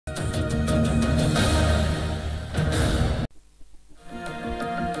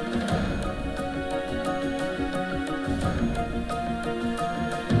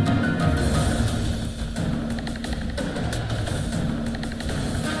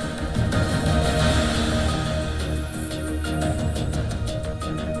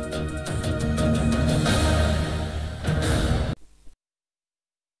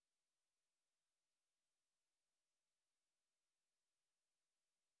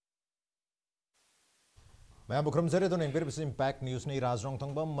मैं बुखरम जरे तो नहीं फिर इम्पैक्ट न्यूज़ ने राज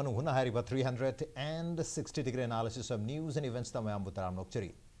नोंगथोंबम मनु हुना है Riba 360 degree analysis of news and events ता मैं बुतराम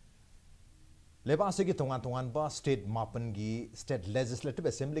नोकचरी लेबासे की तोंगान बा स्टेट मापन की स्टेट लेजिस्लेटिव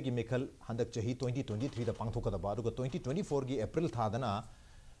असेंबली की मिखल हंदक चही 2023 दा पांगथोकदबा अदुगा 2024 की अप्रैल थादना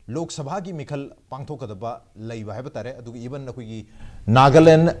लोकसभा की मिखल पांगथोकदबा लैबा है बतारे अदुगा इवन नखुगी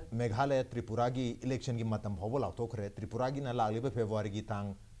नागालैंड मेघालय त्रिपुरा की इलेक्शन की मतम फावो लाथोखरे त्रिपुरा की ना लागलिबा फेब्रुआरी की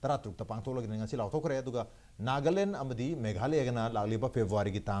तांग तरा तुक पांगथोलगने ngasi लाथोखरे अदुगा नागालैंड अमदी मेघालय गना लागलिबा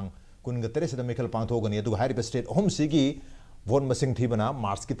फेब्रुआरी की तांग कुनगतरे से मिखल पांगथोगनी अदुगा हारिबा स्टेट अहम सिगी वोट मसिंग थीबना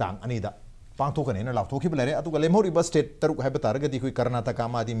मार्च की तांग अनीदा पांगथोकने ना लाथोखिब लेरे अदुगा लेमोरिबा स्टेट तरुक है बतारगदी हुई कर्नाटक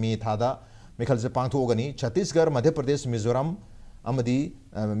मादी मे थादा मिखल से पांगथोगनी छत्तीसगढ़ मध्य प्रदेश मिजोरम अमदी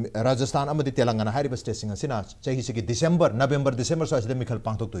राजस्थान अमदी तेलंगाना हारिबा स्टेट सिंग असिना चही सिगी दिसंबर नवंबर दिसंबर स्वासिदा मिखल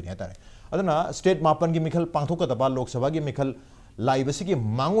पांगथोक तोनी हतारे अदना स्टेट मापन की मिखल पांगथोकदबा लोकसभा की मिखल लाइबसी की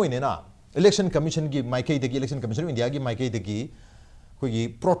मांगोइनेना इलेक्शन कमीशन की माइकई दगी इलेक्शन कमीशन ऑफ इंडिया की माइकई दगी कोई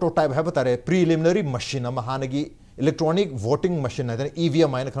प्रोटोटाइप है बतारे प्रीलिमिनरी मशीन अमा हानगी इलेक्ट्रॉनिक वोटिंग मशीन है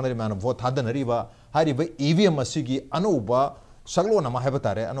ईवीएम आइन खनरी मान वोट थादनरीबा हारिबा ईवीएम असिगी अनौबा सगलोन अमा है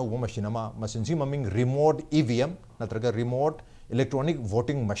बतारे अनौबा मशीन अमा मशीन सी ममिंग remote EVM नत्रगा remote electronic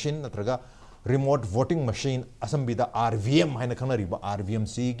voting machine नत्रगा remote voting machine असंबिदा RVM है खनरीबा RVM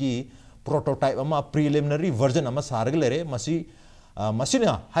सी की प्रोटोटाइप अमा प्रीलिमिनरी वर्जन अमा सारग लेरे मसी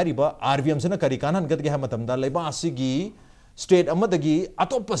मसीना हारिबा RVM से करी कानन गद के मतमदा लेबा असिगी स्टेट अमदगी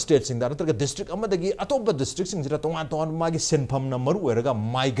अतोप स्टेट सिंग नत्रगा डिस्ट्रिक्ट अमदगी अतोप डिस्ट्रिक्ट सिंग तोंगान तोंगान मागी सेनफम नंबर ओरगा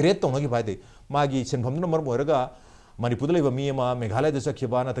माइग्रेट तोंगी भाई मागी सेनफम नंबर ओरगा मणिपुर लेबा मी अमा मेघालय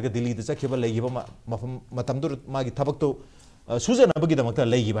दचखिबा नत्रगा दिल्ली दचखिबा लेगिबा मफम मतमदुर मागी थबक तो सुजनबगी दमकता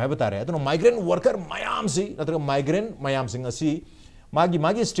लेगिबा है बतारे अदनो माइग्रेंट वर्कर मयाम सी नत्रगा माइग्रेंट मयाम सिंग असी मागी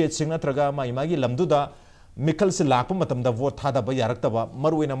मागी स्टेट सिंग नत्रगा मागी लमदुदा मिखल से लाप मतमदा वोट थादबा यारक्तबा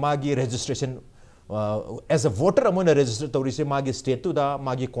मरुइना मागी registration as a voter अमोना register तौरी से मागी स्टेट तुदा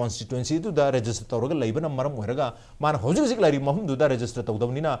मागी कॉन्स्टिट्यूएंसी तुदा रजिस्टर तौरगा लेबना मरम होरगा मान हौजिक जिक लारी महम दुदा रजिस्टर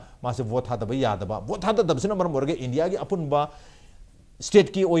तौदबनिना मासे वोट थादबा यादबा वोट थादबसिना मरम होरगा इंडिया की अपुनबा स्टेट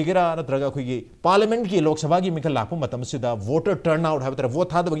की ओइगेरा नत्रगा खुगी पार्लियामेंट की लोकसभा की मिखल लाप मतम सिदा वोटर टर्नआउट है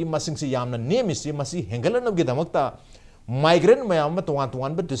वोट थादबगी मसिंग से यामना नेमिसि मसी हेंगलनबगी दमकता माइग्रेंट मैम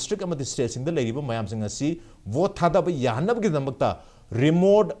तोान डिस्ट्रिक्ट स्टेट सिंग लेरिबा मैम सिंग असी वोट थादब यानबगी दमकता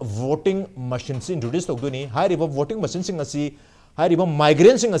रिमोट वोटिंग मशीन से इंट्रोड्यूस तौदोनी हारिबा वोटिंग मशीन सिंग असी हारिबा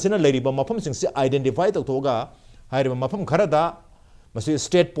माइग्रेंट सिंग असिना लेरिबा मफम सिंग से आइडेंटिफाई तौथोगा हारिबा मफम खरदा मसी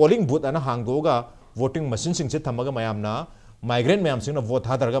स्टेट पोलिंग बूथ अना हांगदोगा वोटिंग मशीन सिंग से थमगा मैमना माइग्रेंट मैम सिंग वोट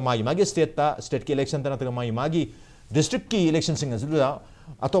थादरगा मागी स्टेट की इलेक्शन तनतगा मागी डिस्ट्रिक्ट की इलेक्शन सिंग असिदा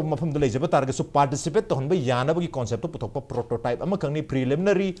अतोप मफम लेजब तारगसु पार्टिसिपेट तहनबा यानबगी कॉन्सेप्ट पुथोकपा प्रोटोटाइप अमा खंगनी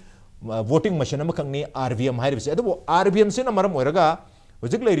प्रीलिमिनरी वोटिंग मशीन अमा खंगनी RVM हाइरिबसे अदुबो RVM से मरम ओरगा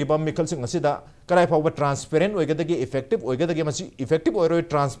हुजिक लेरिबा मिखल सिंग असिदा कराय फावबा ट्रांसपेरेंट ओइगदगी इफेक्टिव ओइगदगी मसी इफेक्टिव ओइरो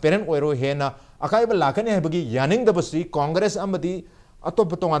ट्रांसपेरेंट ओइरो हेना अकाइबा लाकने हैबगी यानिंग दबसी कांग्रेस अमदी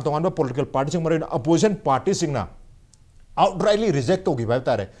अतोप तोंगान तोंगान पॉलिटिकल पार्टी सिंग मरन अपोजिशन पार्टी सिंगना आउटराइटली रिजेक्ट होगी भाई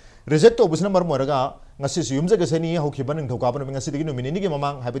तारे रिजेक्ट तौबसना मरम ओरगा ngasi yumjagase hokhiba ningthokaba ngasi digi numini gi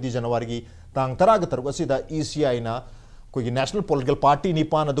mamang habidi January gi tang 10 taruk asida ECI na koi national political party ni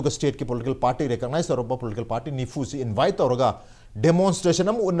pan aduga state ki political party recognize toroba political party ni fu si invite toroga demonstration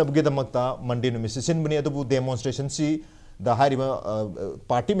am unnabgi damakta monday numisi sin bani adubu demonstration si the hariba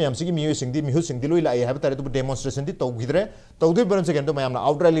party mayam si gi miyu singdi mihu singdi loi lai have tare adubu demonstration di togidre togdi baram second to mayam na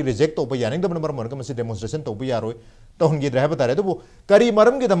outrightly reject to ba yaning da number marga masi demonstration to ba yaroi to hongi dre have tare adubu kari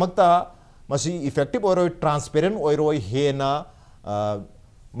maram gi damakta Masih effective और transparent और हेना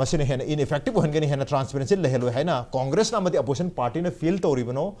मसीने हेना ineffective होनगनी हेना transparency लेहलो हेना कांग्रेस ना मदि opposition party ने fail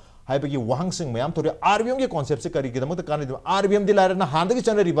तौरिबनो हाइबगी वहांग सिंग मयाम तौरि RVM के concept से करी गिदमत कानि RVM दिलारे ना हांदगी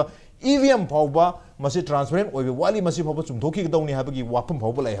चनरिबा EVM फावबा मसी ट्रांसपेरेंट ओइबे वाली मसी फावबा चुमथोकी गदौनी हाइबगी वाफम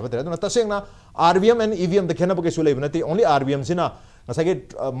फावबा लै हाबदरे ना तसेंगना RVM एंड EVM द खेना बगे सुलै बनते ओनली RVM सिना नसागे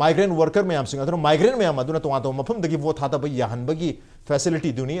माइग्रेंट वर्कर मैम सिंग अदनो माइग्रेंट मैम अदनो तो मफम दगी वो थादा बई याहनबगी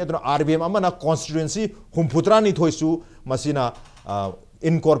फैसिलिटी दुनी अदनो RVM अमना कॉन्स्टिट्यूएंसी हुमफुत्रा नि थोइसु मसीना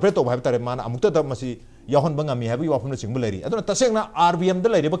इनकॉर्पोरेट तो भाई तारे मान अमुक्त the Masih याहन Banga me हैबी वाफम Singh बुलेरी अदनो तसेंगना RVM the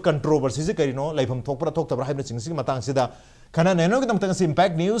लेरिबा controversy से करिनो लाइफम थोकपरा थोकतबरा हाइबन सिंग सिंग मतंग सिदा खना नैनो की तमतंग से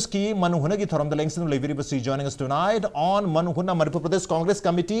इम्पैक्ट न्यूज़ की मनुहुना की थरम द लेंग्स नु लेविरी बसी joining us tonight on मनुहुना Manipur Pradesh Congress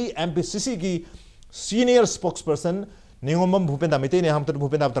committee MPCC की senior spokesperson Ningombam Bupenda Meitei हम तो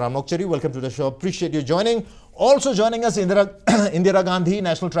Bupenda Abdram Nokchari. Welcome to the show. Appreciate you joining. Also joining us Indira Gandhi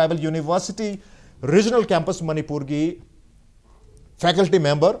National Tribal University Regional Campus Manipur की faculty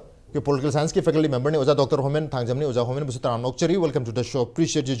member political science के faculty member ने ओजा Dr. Homen Thangjam ने ओजा Homen बुसु तराम नोकचरी. Welcome to the show.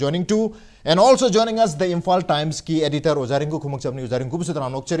 Appreciate you joining too. And also joining us the Imphal Times की editor ओजा Rinku Khumukcham ने ओजा Rinku बुसु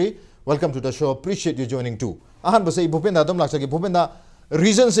तराम नोकचरी. Welcome to the show. Appreciate you joining too. आहान बसे Bupenda दम लाग सके Bupenda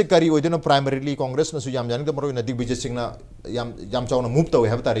reason से करी ओइदे न primarily Congress Masu yam जानिंग the मरो न दिग्विजय सिंह ना याम चावना move तवे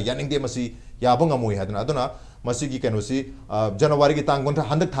है बतारे यानिंग दे मसी याबंग अमुई है अदुना मसी की कैनोसी जनवरी की तांग कोंट्रा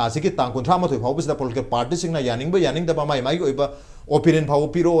हंदक थासी की तांग contra मथोय फावबस the political party Singh ना Yaning the my my ओइबा opinion फाव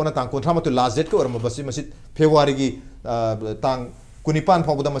पिरो ओना तांग कोंट्रा मथोय last date को और बसी मसी फेब्रुवारी की तांग कुनिपान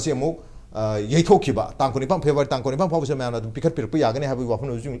फाव द मसी अमुक यही थोखिबा तांग कुनिपान फेब्रुवारी तांग कुनिपान फाव से मैना पिखत पिरप यागने हाबि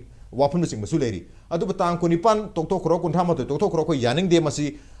वाफन सिंह मसु लेरी अदुब तांग कुनिपान तोक्तो खरो कोंट्रा मथोय तोक्तो खरो को यानिंग दे मसी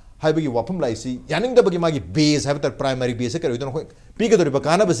हाइबगी वाफम लाइसी यानिंग दबगी मागी बेस हाइब तर प्राइमरी बेस करे उदन खो पिके दोरि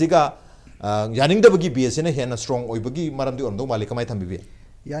बकाना बसिका यानिंग दबगी बेस ने हेना स्ट्रांग ओइबगी मरमदि ओरमदो माले कमाय थम्बिबे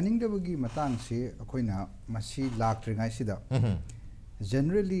यानिंग दबगी मतंग से अखोइना मसी लाक्ट्रिंगाइ सिदा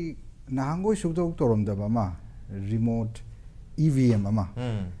जनरली नाहंगोय सुबदो तोरमदबा मा रिमोट ईवीएम अमा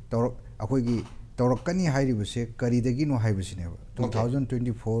तोर अखोइगी तोरकनी हाइरिबसे करिदगी नो हाइबसिनेबा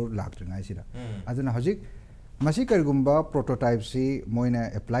 2024 लाक्ट्रिंगाइ सिदा अदुना हजिक मसी करिगुम्बा प्रोटोटाइप से Moina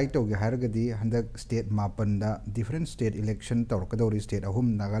apply तौगे हारगदी हंदक state मापनदा different state election तौरकदौरी state अहुम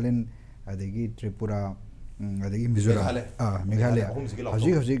Nagaland अदगी Tripura अदगी Mizoram Meghalaya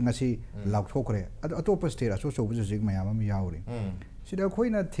हजिक हजिक ngasi लाउथोखरे अद अतोप स्टेट असो सोबु हजिक मयाम अम याउरी सिदा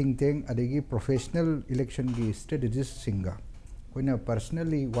खोइना थिंक टैंक अदगी प्रोफेशनल इलेक्शन की स्ट्रेटजिस्ट सिंगा खोइना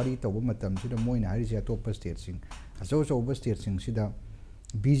पर्सनली वारी तौबो मतम सिदा मोइना हारिसे अतोप स्टेट सिंग असो सोबु स्टेट सिंग सिदा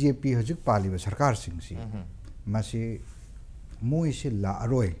बीजेपी हजिक पालिबा सरकार सिंग सी मासे मोइसे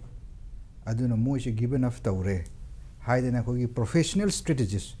लारोय अदुना मोइसे given of तौरे हाइदना कोगी professional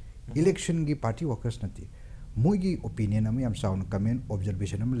strategist election की पार्टी वर्कर्स नती मोइगी ओपिनियन अम याम साउन कमेंट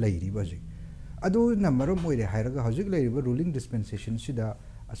ऑब्जर्वेशन अम लैरि बजे अदुना मरो मोइरे हाइरगा हजिक लैरिबा रूलिंग डिस्पेंसेशन सिदा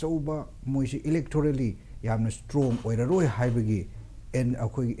असौबा मोइसे इलेक्टोरली यामना स्ट्रांग ओइररोय हाइबगी एंड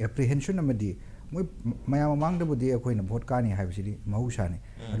अखोगी एप्रीहेंशन अमदी मोइ मयाम मांगदबुदी अखोइना भोट कानी हाइबसिदी महौसाने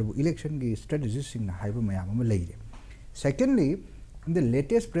अदुबु इलेक्शन की strategist सिंगना हाइबा मयाम um लैरे secondly in the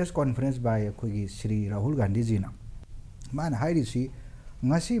latest press conference bye अखोगी Shri Rahul Gandhi ji ना मान हाइरिसी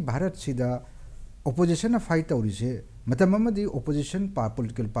ngasi भारत सिदा opposition फाइट तौरिसे मतम अमदी opposition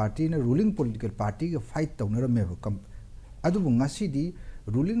political party na ruling political party ga fight तौनरमे अदुबु ngasi di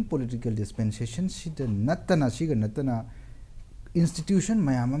ruling political dispensation sida natana siga natana institution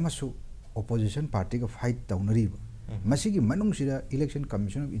mayam amasu opposition party का fight तौनरीबा मसी की मनुंग सिदा election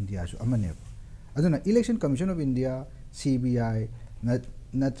commission of india सु अमने अदुना election commission of india cbi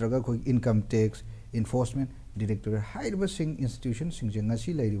नत्रगा कोई income tax enforcement directorate हाइरबा सिंग institution सिंग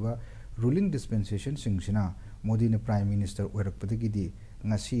जंगासी लैरिबा ruling dispensation सिंगसिना Modi ने prime minister ओरकपदगिदी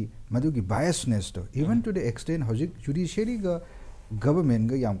ngasi मदुगी biasness तो even to the extent हजिक judiciary गा government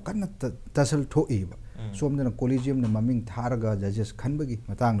गा याम कन्ना तसल थोइबा सोमदना collegium ने ममिंग थारगा judges खनबगी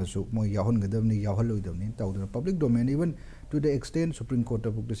मतांगदसु मो याहनगदबनी याहलोइदबनी तौदना public domain even to the extent supreme court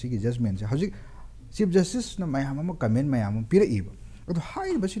of the sigi judgment से हजिक chief justice ना मयाम comment मयाम पिरइबा अदो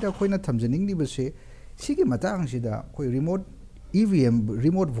हाइबा सिदा खोइना थमजनिंगनि बसे सिगी मतांग सिदा कोई रिमोट ईवीएम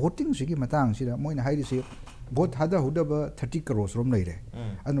रिमोट वोटिंग सिगी मतांग सिदा मोइना हाइरिसे भोट थादा हुदबा 30 करोड़ रोम लैरे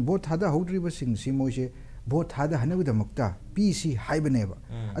अन भोट थादा हुद्रिबा सिंगसि मोइसे भोट थादा हनबदमक्ता पीसी हाइबनेबा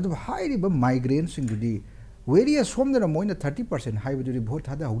अदो हाइरिबा migrant सिंगदि वेरिया सोमदना Moina 30% हाइबदि vote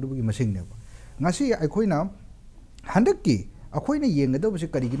थादा हुदबगी मसिंगनेबा ngasi अखोइना हंदकि अखोइना येंगदबसे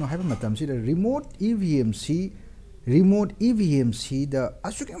करिगिनो हाइबा मतमसिदा remote EVM see the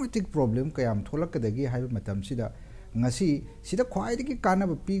असुकेमेटिक problem कयाम थोलकदगी हाइबा मतमसिदा ngasi sida khwaidagi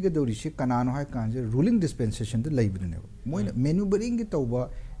kanaba pigadorisi kanano hai kanje ruling dispensation the laibune moina maneuvering gi tawba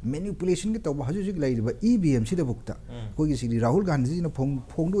manipulation gi tawba hajujik laiba EVM sida bukta kogi sidi Rahul Gandhi na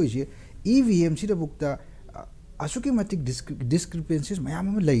phongdo ise EVM sida bukta asukematic discrepancies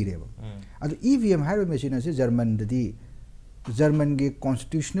mayam laireba adu EVM haiba machine ase German ge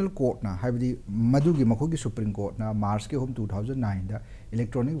constitutional court na haibdi madugi makhogi supreme court na March ke home 2009 da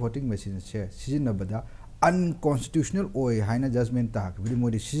electronic voting machine se sizinabada unconstitutional oi haina judgment tak bidi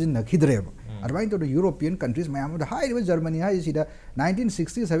modi decision nakhidreba advain to the European countries mayam da high Germany hai sida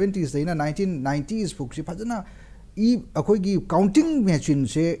 1960s 70s ina 1990s fuksi phajana e akoi gi counting machine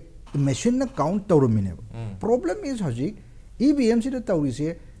se machine na count tawrumine problem is haji EVM sida tawri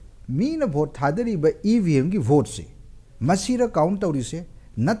se mi na vote thadari ba EVM gi vote se masira count tawri se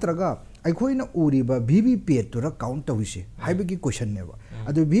natraga अखोइना उरिबा VVPAT Tura count तौरिसे हाइबगी question नेबा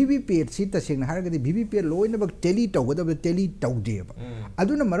अदु VVPAT सी तसेंग हारगदि VVPAT लोइनबक tele तौगदब tele तौदेबा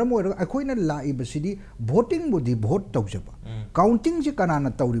अदुना मरम ओइरगा अखोइना लाइबसिदी voting बुदी vote तौजबा counting से कनाना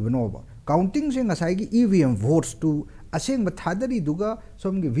तौरिबनोबा counting से ngसाइगी EVM votes to असेंग थादरी दुगा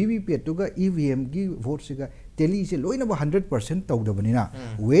सोम के VVPAT दुगा EVM की vote सिगा tele से लोइनबो 100% तौदबनिना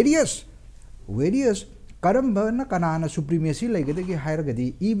वेरियस करम बना कनाना सुप्रीमेसी लेगदगी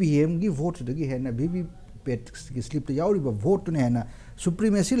हायरगदी ईवीएम की वोट दगी हेना वीवीपैट की स्लिप तो यावरिबो वोट ने हेना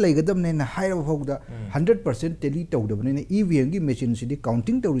सुप्रीमेसी लेगदबने ना हायर फौदा 100% टेली तौदबने ईवीएम की machine Sidi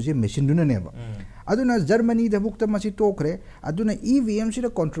counting तौरिजे machine दुननेबा अदुना Germany the बुक्ता मसी टोकरे अदुना ईवीएम सिदा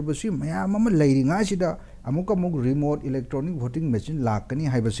कंट्रोवर्सी मयाम अमा लेरिंगा सिदा अमुक रिमोट इलेक्ट्रॉनिक वोटिंग मशीन लाकनी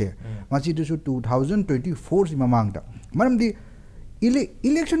हाइबसे मसी दुसु 2024 सि ममांगदा मरमदी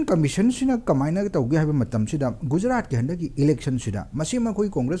इलेक्शन कमीशन सिना कमाइना तौगे हाइबा मतम सिदा गुजरात के हंदगी इलेक्शन सिदा मसी कोई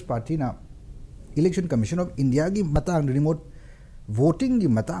कांग्रेस पार्टी ना इलेक्शन कमीशन ऑफ इंडिया की मतंग रिमोट वोटिंग की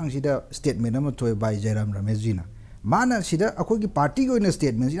मतंग सिदा स्टेटमेंट अमा थोय बाय जयराम रमेश जी ना माना सिदा अखोय की पार्टी को इन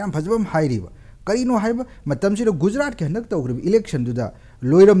स्टेटमेंट सिदा फजबम हाइरिबा करिनो हाइबा मतम सिदा गुजरात के हंदक तौग्रिब इलेक्शन दुदा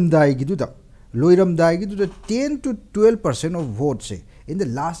लोइरमदाई की दुदा 10 to 12% of votes in the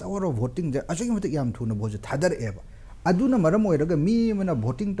last hour of voting the assume that yam thuna vote thadar eba aduna maram oiraga mi mana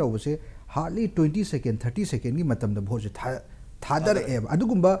voting tawse hardly 20 second 30 second gi matam da vote thadar eba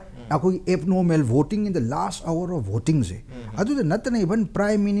adugumba akoi abnormal voting in the last hour of voting se adu da natna even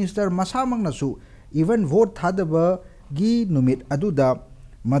prime minister masamang na su even vote thadaba gi numit adu da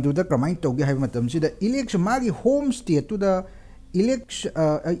maduda kramai tawge hai matam si da election magi home state to the election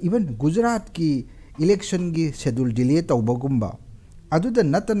even Gujarat की election की schedule delay तौबगुम्बा अदुदा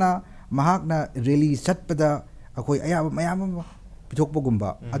नतना महाकना rally चटपदा अखोय अयाब मयाम पिथोकबगुम्बा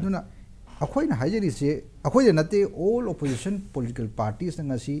अदुना अखोयना हाइजरिसे अखोय नते all opposition political parties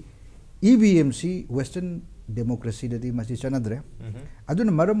नंगासी EVM सी western democracy ददी मसी चनद्रे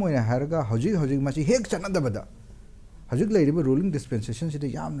अदुना मरम ओयना हारगा हजिक मसी हेक चनदबदा हजिक लेरिबा ruling dispensation सिदा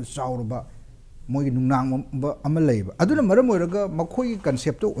यामना चावरबा मोई नुंगनांग अमल लेबा अदुना मरम ओइरगा मखोई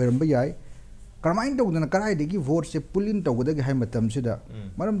concept ओइरंबा याय करमाइन तौदना कराइदेगी vote से पुल इन तौगदगी हाय मतम सिदा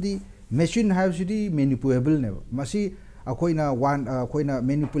मरमदी मशीन हाय सिदी मैनिपुलेबल ने मसी अखोइना अखोइना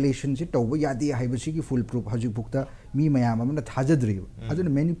मैनिपुलेशन से तौबा यादे हायबसी की फुल प्रूफ हजिक बुक्ता मी मयाम अमना थाजद्री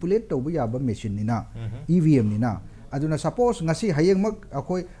अदुना मैनिपुलेट तौबा याबा machine निना EVM निना अदुना suppose ngasi hayengmak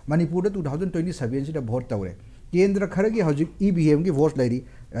अखोइ Manipur 2027 सिदा वोट तौरे केंद्र खरगी हजिक ईवीएम की vote Larry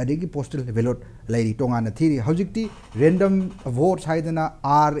अदेगी postal ballot Larry तोंगाना theory हजिकती random vote हाइदना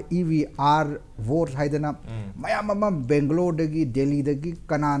are vote हाइदना मयाम अमा बेंगलोर दगी दिल्ली दगी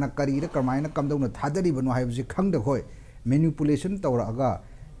कनाना करीरा कमायना कमदौना थादरी बनो हाइबसी खंगद खोय मैनिपुलेशन तौरागा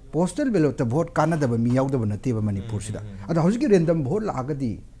पोस्टल बैलेट वोट कानदब मी यावदब नतेब मणिपुर सिदा अदा हजिकी रैंडम वोट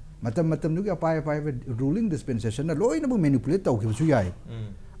लागदी मतम दुगी अपाय रूलिंग डिस्पेंसेशन लोइनबु मैनिपुलेट तौखिबसु याय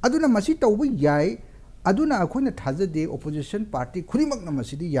अदुना मसी तौबु याय अदुना अखोइना थाजदे ओपोजिशन पार्टी खुरिमक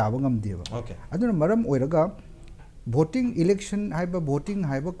नमसिदी याब ngamdeba अदुना मरम ओइरगा voting election हाइबा voting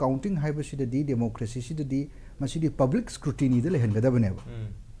हाइबा counting हाइबा सिददी democracy सिददी मसिदी public scrutiny the लेहनगदबनेबा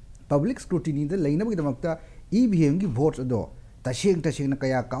public scrutiny the लेनबगिदमक्ता EVM की votes अदो तसेंग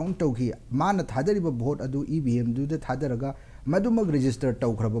कया काउंट तौखि माना थादरिबा vote अदु EVM दु the थादरगा मदुमग register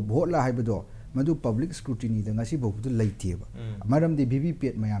तौखरबा vote La हाइबदो Madhu public scrutiny दंगासी बहुद लेतिएबा मरम दे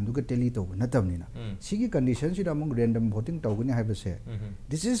वीवीपैट मयाम दुगा टेली तौब नतमनिना सिगी कंडीशन सिदा among random voting तौगनी हाइबसे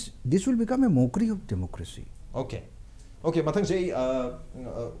this will become a Mokri of democracy okay मथंग से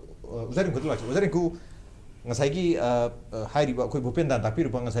उजरिन गुदलाच उजरिन कु ngasai hairiba khoi Bupenda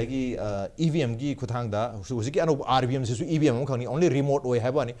tapirupa ngasai EVM gi khuthangda husi anu RVM se su EVM khani only remote oi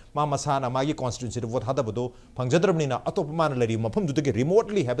haba ni ma masana ma gi constituency vote hada bodo phangjadrabni na atop man lari mafam du de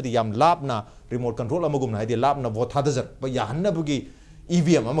remotely haba yam labna remote control amagum na hadi labna vote hada jar ba yahanna bugi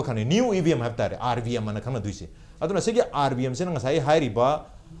EVM am khani new EVM hab tare RVM ana khana duise aduna se gi RVM se ngasai hairiba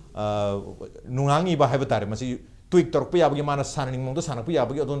nungangi ba haba tare masi tweak torp ya bugi mana sananing mong do sanak ya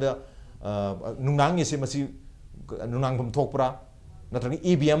bugi adonda nunang isi masih nunang pemthokpra natrani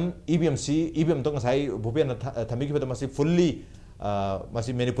EVM to ngasai Bupenda thami ki masih fully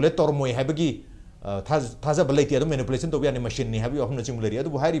masih manipulator moi habagi thaza balai ado manipulation to biani machine ni habi ahum chimleri adu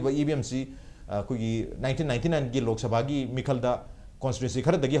buhari ba EVM kugi 1999 gi lok sabha gi mikhalda constituency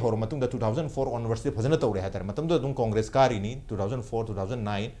khara dagi hor matung da 2004 onwards de phajana tawre hatar matam da dum congress kari ni 2004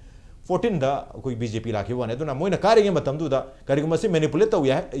 2009 14 da koi BJP lakhi wane duna moina kari nge matam du da kari masi manipulate taw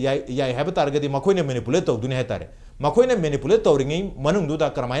ya have target makoi ne manipulate taw dune hetare makoi ne manipulate taw ringi manung du da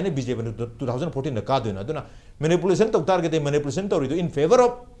karmaine BJP 2014 da ka duna duna manipulation taw target manipulation taw in favor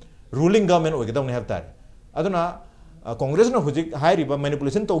of ruling government oge daw ne have tare aduna congress na hujik hai riba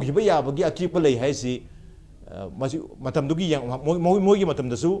manipulation taw giba ya bagi akip lei hai si masi matam du gi moi gi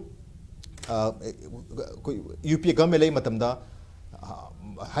matam da su UP government lei matam da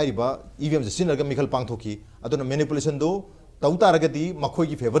हाइबा EVM से सिनरगा मिखल पांगथोकी अदुना manipulation दो तौतारगदी मखोई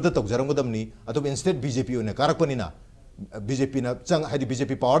की favour the तौजरंगदमनी अदुब instead BJP one कारकपनिना BJP na chang hai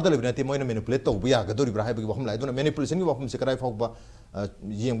BJP power da lebina te moina manipulate to buya ga dori bra hai wahum lai duna manipulation gi wahum se karai phok ba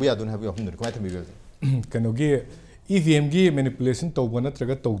yeng buya dun ha wahum dun kai thami be kano gi EVM gi manipulation to ba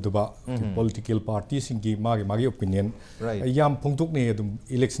natraga to daba political parties singi magi opinion yam phongtok ne adum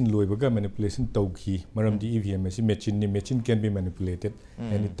election loiba ga manipulation to gi maram di EVM si machine can be manipulated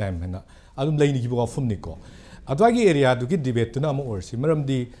anytime hana adum laini gi ba fum ni ko adwagi area du gi debate na mo or si maram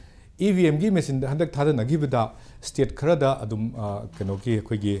di EVM gi machine handak thada na gi bida state khara da adum kano gi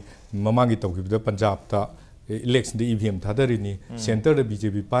khoi gi mamangi to gi bida Punjab ta election the EVM thadari ni center the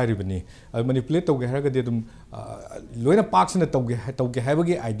BJP pari bani manipulate to ge har ga de dum loina parks na to ge ha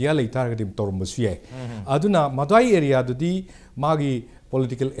gi idea lai tar ga dim torum su ye aduna madai area du di magi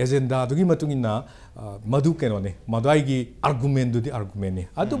political agenda du gi matungina madu keno ne madai gi argument du di argument ne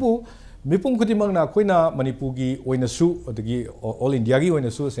adubu mipum khudi mangna khoina Manipur gi oina su adagi all India gi oina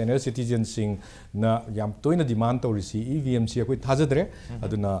su senior citizen sing na yam toina demand to risi EVM si khoi thajadre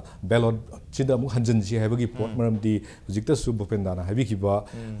aduna ballot chida mu hanjan si habagi pot maram di jikta su Bupenda na habi kiba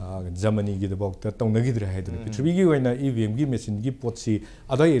Germany gi debok ta tongnagi dre haidun pithri gi oina EVM gi machine gi pot si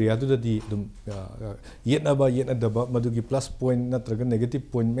adai area du di dum yetna ba madu gi plus point natraga negative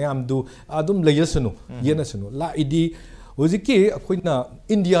point mayam du adum layasunu yena sunu la idi Hojiki akoina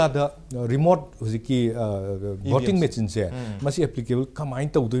India da remote hojiki voting machine se masi applicable kamain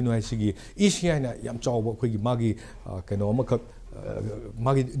tawdoi no aisigi Asia na yam chawba khoi magi kano amakak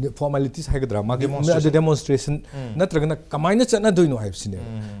magi formalities hagadra magi demonstration natragana kamaina chana doi no haibsine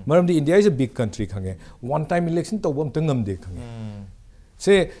maramdi India is a big country khange one time election tawbam tangam de khange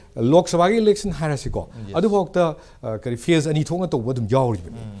se Lok Sabha election harasiko adu hokta kari phase ani thonga tawba dum yawri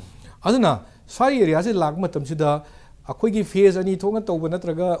bani aduna sai area se lag matam sida akhoi phase ani thonga tawba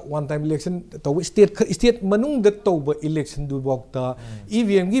natraga one time election taw state manung da tawba election du bokta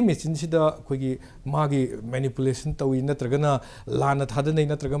EVM gi machine sida akhoi magi manipulation tawi natraga na lana thada nei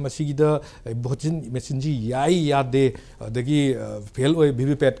natraga masigi da voting machine ji yai yade adagi fail oi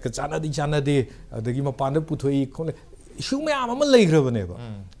VVPAT ka chana de adagi mapan da puthoi khone issue mayam ama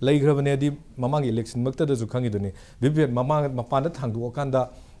leigrabane di mamang election makta da ju khangi duni VVPAT mamang mapan da thangdu kanda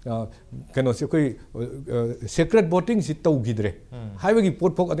kano se koi secret voting si tau gidre haibagi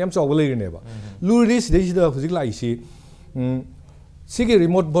pot phok adem chaw le ne ba luris de si da hujik lai si sigi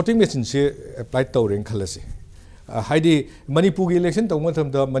remote voting machine se apply tau reng khalase haidi Manipur gi election tau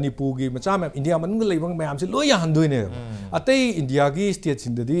matham da Manipur gi macha ma India manung leibang mayam se lo ya handoi ne atai India gi state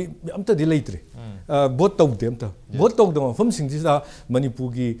sin da di amta di leitre vote tau dem ta vote tau da fam sing si da Manipur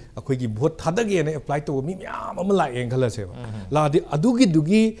gi akhoi gi vote thada ge ne apply tau mi myam am la eng khalase la di adugi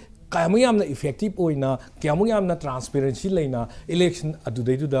dugi kayamuyam na effective oina kayamuyam na transparency leina election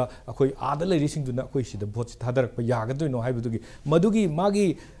adudai du da akhoi ada leiri sing du na akhoi si da vote thadarak pa yaga do no haibu dugi madugi magi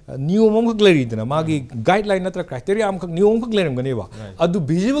niyom khak leri dana magi guideline natra criteria am khak niyom khak leram gane ba adu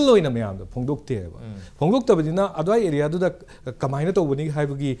visible oina mayam da phongdok te ba phongdok ta badina adwai area du da kamaina to bani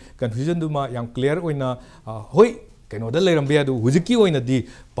haibu gi confusion du ma yang clear oina hoi kano da leram be adu hujiki oina di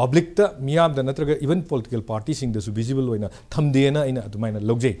public ta miyam da natraga even political party sing da su visible oina thamde na ina adumaina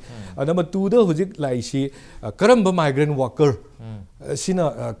logjei adama tu da hujik lai si karamba migrant worker sina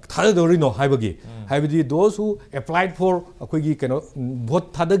thada dori no haibagi haibadi those who applied for akhoi gi kano vote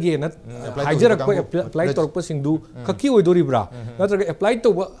thada ge na haijarak ko apply torp sing du khaki oidori bra natraga apply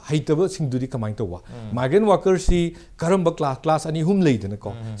to haitaba sing du di kamai to wa migrant workers si karamba class ani hum leidana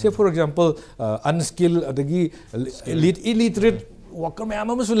ko say for example unskilled adagi illiterate worker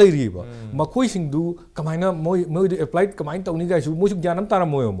mayam amasu leiriba makoi sing du kamaina moi applied kamain tawni ga su mosu gyanam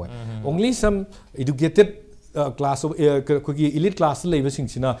taramoi moi only some educated class of kogi elite class leiba sing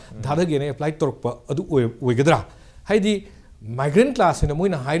sina dhada ge ne apply torpa adu oigadra haidi migrant class na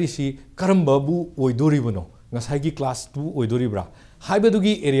moina hairi si karamba bu oidori bano ngasai gi class 2 oidori bra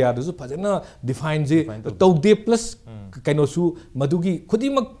haibadugi area du su phajana define je tawde plus kaino su madugi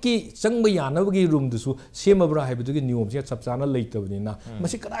khudimak ki changba yanabagi room du su semabra haibadugi niyom se chapchana leitabni na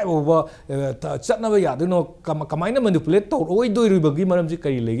masi kadai boba chatnaba yaduno kamaina manipulate tor oi doiribagi maram ji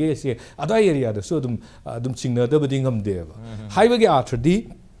kai lege se adai area du su dum chingna da badi ngamde ba haibagi athdi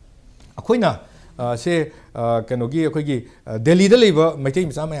akoina se kanogi akogi Delhi da leiba Meitei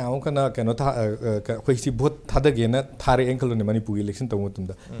mcha mayam kana kano tha khoi si vote thada ge na thare enkalo ne Manipur election taw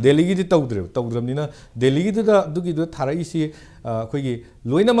tumda Delhi gi tawdram ni na Delhi gi da dugi do thara isi akogi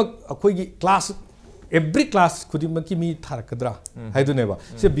loina mak akogi class every class khudimaki mi tharakadra haiduneba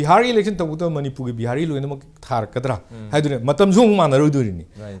se Bihar election tabuta Manipur gi Bihari loina tharakadra haidune matam jung manaroidurini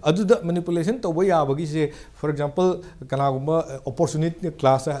aduda manipulation tawba yabagi se for example kanagumba opportunity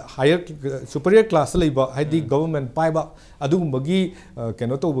class higher superior class leiba haidi government paiba adugumbagi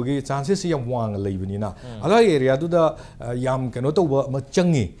keno tawbagi chances yam wang leibinina ala area duda yam keno tawba ma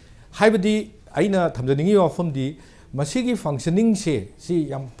changi haibadi aina thamjaningi wafamdi masigi functioning se si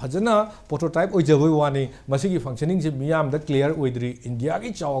yam phajana prototype ojaboi wani masigi functioning se miyam da clear oidri India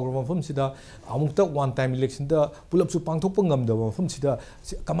gi chawgro mafam sida amukta one time election da pulap su pangthok ngam da mafam sida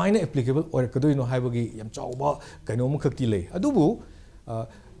kamaina applicable or kadoino haibagi yam chawba kaino mukhakti lei adubu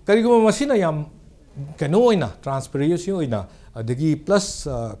kariguma masina yam kaino oina transparency oina adagi plus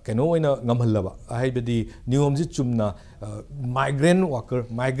kaino oina ngamhallaba haibadi niom ji chumna migrant worker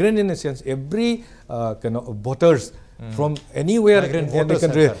migrant in a sense every voters from anywhere in the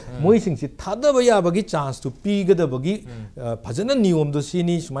country moi sing si thada ba ya bagi chance to pi ga da bagi phajana niom do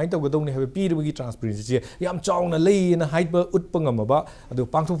sini sumai ta godong ne have pi bagi transparency yam chawna lei na height ba utpangam ba adu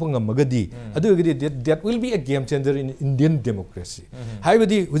pangthok pangam magadi adu gadi that will be a game changer in Indian democracy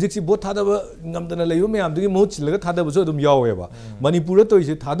haibadi hujik si bot thada ba ngamdana leiyo me am dugi mo chilaga thada ba so dum yawe ba Manipur to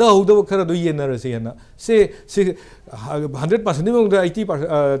ise thada hauda ba khara do yenara se na se 100% ni mong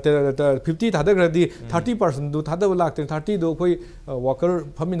 80% 50 thada gradi 30% do thada ba 30 do koi worker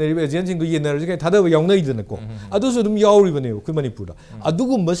family agency do yener kai thada yawnai dana ko adu su dum yawri bane ko Manipur da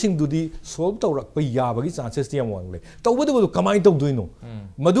adugum basing dudi solve tawrak pa yabagi chances yam wangle tawbadu bu kamai taw doino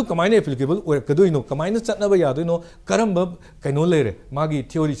madu kamai applicable or kadoino kamai na chatna ba yadoino karamba kaino leire magi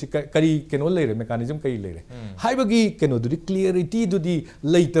theory si kari kaino leire mechanism kai leire haibagi kaino dudi clarity dudi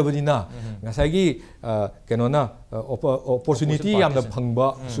leitabadina ngasagi kaino na opportunity yam da phangba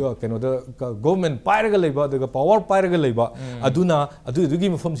so kaino da government pairaga leiba da power pairaga leiba aduna adugi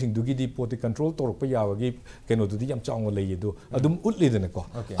mafam sing dugi di poti control torpa yawagi kaino dudi yam chawng lei du adum utli dana ko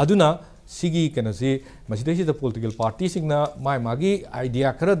aduna sigi kana si masidai the political party singna mai magi idea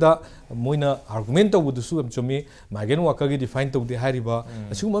khara da moina argument to budu su chumi migrant worker gi define to de hariba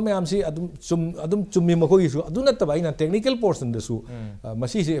asuma me am si adum chumi makoi su aduna ta baina technical portion da su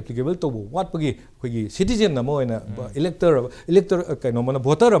masi se applicable to what pagi khogi citizen na moina elector kaino mana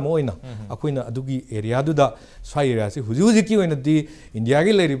voter moina akoina adugi area du da swai area si huji ki oina di India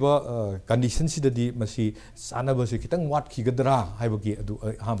gi leriba condition si da di masi sana ba se kitang wat ki gadra haibagi adu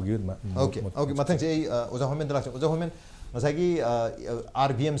ha bagi okay mathang se oja homen dalak oja homen masagi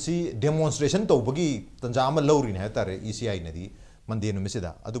RVMC demonstration to bagi tanjama lowrin ha tare ECI nadi mande no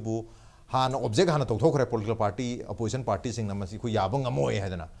misida adubu hana object hana to thokre political party opposition party sing namasi khu yabang amoy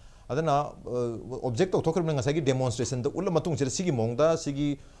hadana adana object to thokre ngasagi demonstration to ulla matung se sigi mongda sigi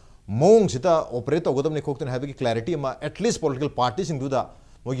mong sita operate to godam ne khokten habagi clarity ma at least political party sing duda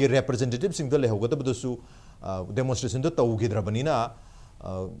mogi representative sing dole hogoda budu demonstration to gidrabanina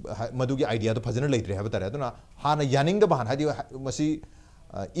madugi idea to phajana leitre ha batare aduna hana yaning da bahan hadi masi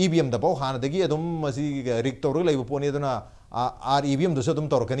EVM da pau hana dagi adum masi rig toru leibu poni aduna EVM do sadum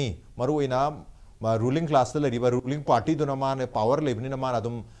torkani maru ina ruling class la riba ruling party do na man power lebni na man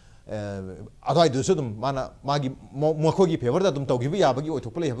adum adai do sadum mana magi mokhogi favor da dum tawgi bi yabagi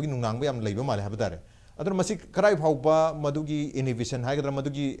oithokpale habagi nungnang ba yam leiba male ha batare aduna masi karai phauba madugi inhibition ha gadra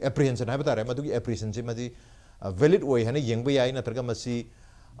madugi apprehension ha batare madugi apprehension se madi valid way hane yengba yai natraga masi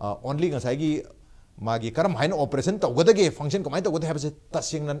only ngasagi magi karam hain operation tawgadage function kamai tawgade habse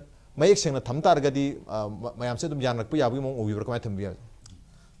tasingna mayek sengna thamtar gadi mayam se dum janak pu yabi mong obi kamai thambi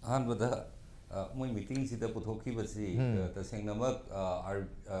han bada moi meeting sida puthokhi basi tasengna mak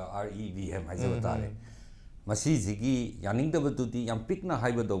RVM haise batare masi jigi yaning da badudi yam pikna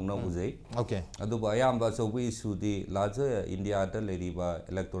haiba dongna ujai okay adu ba yam ba chobi issue di larger India da leriba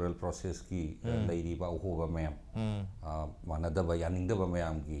electoral process ki leriba hoba mayam manada ba yaning da ba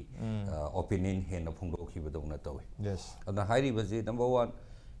mayam ki opinion hen na phungdo khi badongna tawi yes ada hairi baje number 1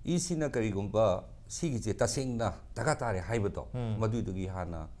 isi na kari gumba sigi je tasengna daga tare haiba do madu dugi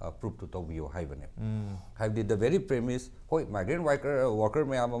hana proof to tobiyo haibane haibdi the very premise hoi migrant worker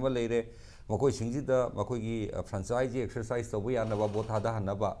mayam ama leire makoi singjida makoi franchise exercise to bu yana ba botha da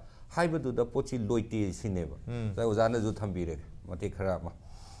hanaba haibu da pochi loite sineba sai ozana ju thambire mate khara ma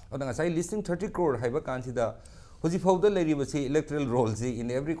odanga sai listing 30 crore haiba kansida hoji fauda leiri ba si electoral roll si in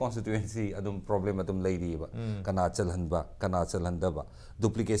every constituency adum problem adum leiri ba kana chalhanba ba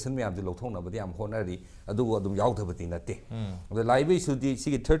duplication me am ji lothong ba am honari adu adum yaudhabati nate the live sudi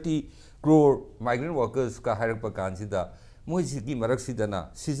si 30 crore migrant workers ka hairak pa kansida moi si ki marak sidana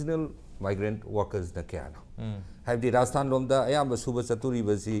seasonal migrant workers na kya no have the Rajasthan lomda ayam suba chaturi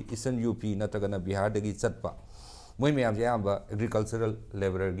basi Eastern UP natagana Bihar dagi chatpa moi me am je am ba agricultural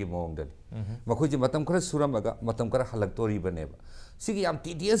laborer gi mong dan makhoi ji matam khara suram aga matam khara halak tori bane ba sigi am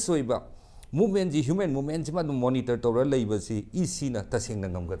tedious oi ba movement ji human movement ji ma monitor tora lei ba si EC na taseng na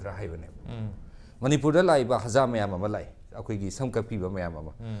ngam gadra hai bane Manipur da lai ba haza me am ma lai akhoi gi samkap pi ba me am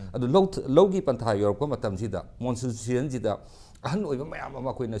ma adu logi pantha yor ko matam ji da monsoon season ji da ahan oi ba me am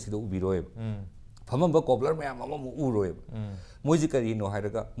ma khoi na si do ubi roi famamba cobbler me am ma mu u roi moi ji kari no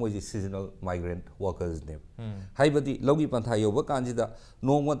hairaga moi ji seasonal migrant workers ne haibadi logi pantha yoba kanji da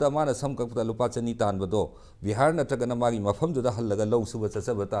nongma da mana samkak da lupa chani tan bado bihar na tagana magi mafam da halaga low suba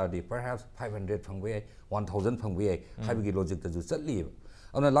chachaba tardi perhaps 500 phangwe 1000 phangwe haibagi logic ta ju chatli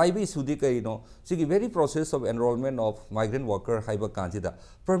ana laibi sudi kai no sigi very process of enrollment of migrant worker haiba kanji da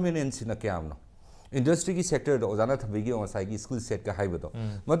permanence na kyam no industry ki sector da ojana thabigi on sai ki skill set ka haiba do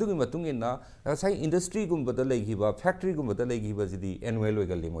madugi matung na sai industry gum bada legi ba factory gum bada legi ba jidi annual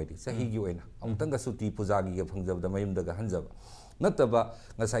oigal le moi di sahi gi oina amtang ga suti puja gi ga phangjab da mayum da ga hanjab nataba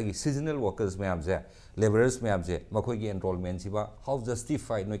nga sai ki seasonal workers me am je laborers me am je makhoi gi enrollment si ba how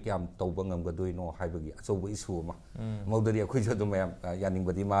justified no kyam tawba ngam ga doi no haiba gi achobu issue ma maudari akhoi jo do me yaning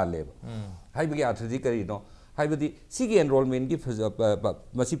badi ma le ba haiba gi athadi kari no haiba di sigi enrollment gi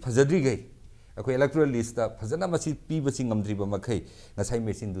masi phajadri gai अखोई electoral list ता फजना मसी पीबसी ngamdriba makhai ngasai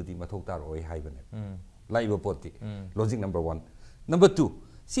machine dudi mathok tar oi haibane laiba poti logic number 1 number 2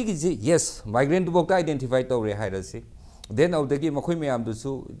 sigi ji yes migrant to bokta identify to re hairasi then of the gi makhoi mayam du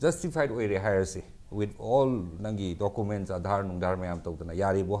su justified oi re hairasi with all nangi documents adhar nungdar mayam to na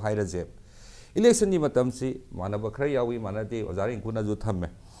yari bo hairaje election ni matam si manaba khra yawi manade ozari kuna ju thamme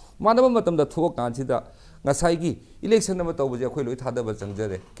manaba matam da thok kan si da ngasai gi election na to buje khoi loi thada ba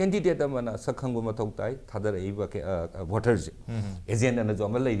changjare candidate amana sakhang bu mathok tai thada rei ba ke voters agent na jo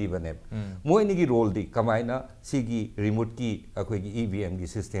amal lei bane moi ni gi role di kamai na si gi remote ki akhoi gi EVM gi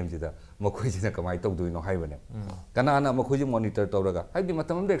system ji da makhoi ji na kamai to dui no hai bane kana na makhoi ji monitor to raga hai di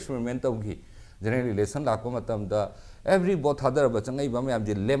matam da experiment to gi general election la ko matam da every both thada ba changai ba me am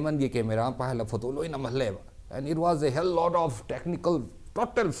ji lemon gi camera pa hala photo loi na mahle and it was a hell lot of technical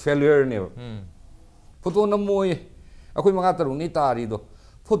total failure ne photo namoy akhoi manga tarung ni tari do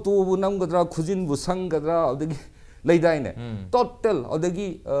photo bu nam gadra khujin bu sang gadra odagi leidai ne total odagi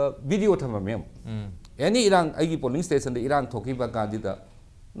video thama mem any irang agi polling station de irang thoki ba ka da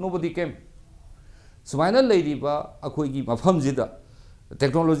nobody came sumaina lady ba akhoi gi mafam ji da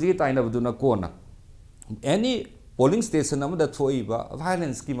technology taina bu na ko na any polling station am da thoi ba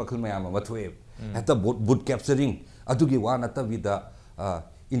violence ki makhal mayam ma thoi hata boot capturing adugi wana ta vida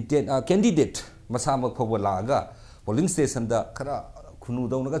intent candidate masama phobo laga polling station da khara khunu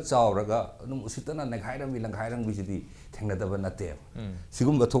dau naga chawraga num usitana naghairam bilanghairam bisidi thengna da banate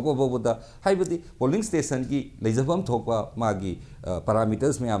sigum ba thoko bo da haibadi polling station ki leijabam thokwa magi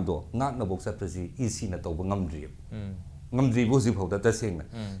parameters me am do ngak na bok satrasi EC na to ngamdri ngamdri bo ji phoda ta sengna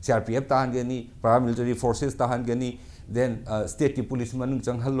CRPF ta han gani paramilitary forces ta han gani then state ki police manung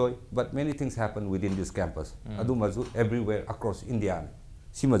chang haloi but many things happen within this campus adu maju everywhere across India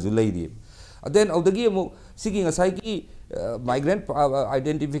simaju lady then odagi amu sigi ngasai ki migrant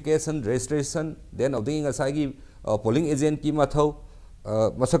identification registration then odagi ngasai ki polling agent ki mathau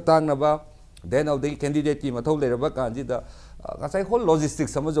masak tang na ba then odagi candidate ki mathau le ba kanji da ngasai whole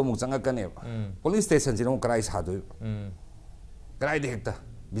logistics samajo mu changa kane police station ji no krai sa do krai de hekta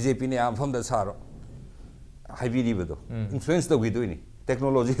BJP ne am pham da saro haibiri bedo influence da wido ni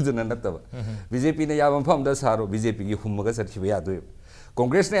technology du na natta BJP ne ya pham da saro BJP gi humma ga sarthi ya do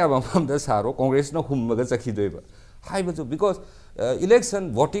Congress ne abam pham da saro Congress na humma ga sakhi do ba hai ba because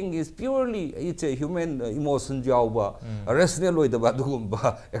election voting is purely it's a human emotion jawba rational oi da ba du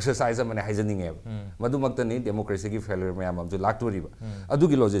ba exercise amane haijaning e madu makta ni democracy gi failure me am ju laktori ba adu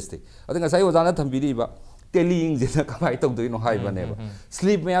gi logistic adinga sai ojana thambiri ba telling je na kamai tau do no hai ba ne ba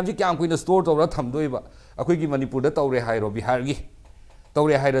sleep me am ji kyam kuina store to ra tham do ba akoi gi Manipur da tawre hai ro Bihar gi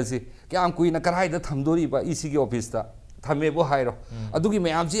tawre hai ra si kyam kuina karai da tham do ri ba EC gi office ta thame bo hai ro adugi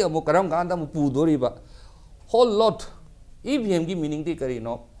me am ji amu karam ganda mu pu do ri ba whole lot EVM gi meaning ti kari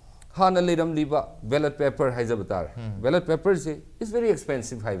no hana leram li ba ballot paper hai ja batar ballot paper se is very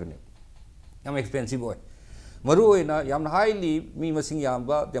expensive hai bane am expensive boy maru oina yam highly mi masing yam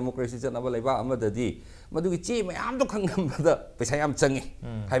ba democracy chana ba laiba amadadi madugi chi me am to khangam da paisa yam changi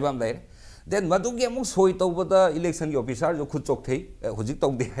hai bam lai then madugi amuk soi tawbada election gi officer jo khut chok thei hojik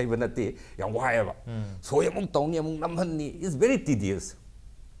tong de hai banate yam wai ba soi amuk tong ni amuk namhan ni is very tedious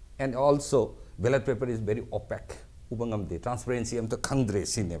and also ballot paper is very opaque ubangam de transparency am to khangdre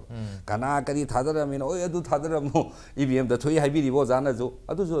sine kana kari thadara me oi adu thadara mo EVM da thoi hai bi ri bo jana jo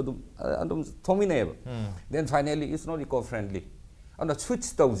adu jo adum thomi ne then finally it's not eco friendly and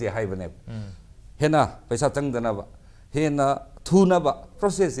switch to je hai bane hena paisa changdana ba hena thuna ba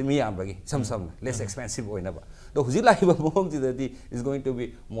process mi yam bagi sam less expensive oina ba do huji lai ba mong ji is going to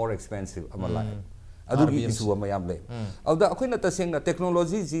be more expensive amala adugi issue ama yam le awda akoina taseng na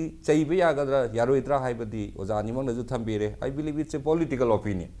technology ji chaibe yagadra yaroidra haibadi oja nimang na ju thambire I believe it's a political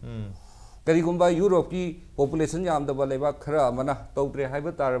opinion karigumba Europe ki population yam da ba leba khara amana tawtre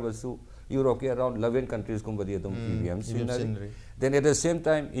haiba tarabasu Europe ke around 11 countries kumbadi adum EVM sinari then at the same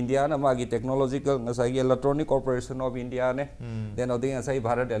time India na magi technological ngasai electronic corporation of India ne then oding ngasai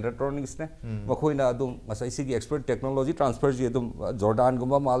Bharat electronics ne makhoina adum ngasai sigi expert technology transfer ji adum Jordan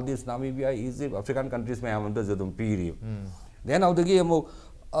gumba Maldives Namibia Egypt African countries me amam da adum piri then odagi amo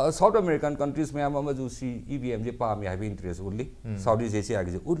South American countries me amam ju si EVM je pa me have interest only Southeast Asia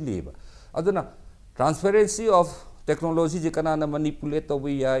ge only ba aduna transparency of technology je kana na manipulate to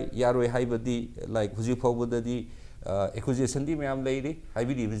bi yaroi haibadi like huji phobudadi acquisition di mayam leiri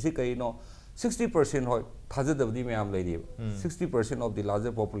haibidi bisi kai no 60% hoi thajadabdi mayam leiri 60% of the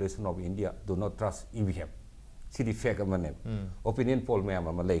larger population of India do not trust EVM sidi fake amane opinion poll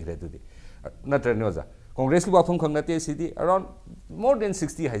mayam ama leire tudi natra noza Congress ki bafam khangnate sidi around more than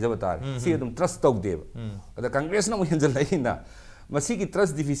 60 haijabatar si adum trust tau deba ada Congress na mo henjal laina masiki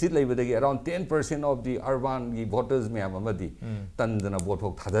trust deficit laibadagi around 10% of the urban gi voters mayam amadi tandana vote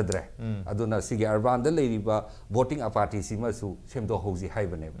hok thadadre aduna sigi urban da leiriba voting party sima su semdo hoji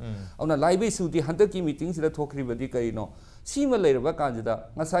haibane auna laibe su di handak ki meeting sida thokri badi kai no sima leirba kanjida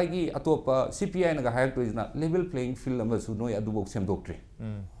ngasai gi atopa CPI na ga hire to isna level playing field ama su noi adu bok semdoktri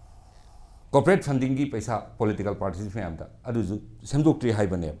corporate funding gi paisa political parties mayam da adu semdoktri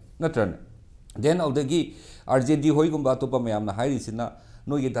haibane natran then awdagi RJD hoigumba topa mayamna hairisina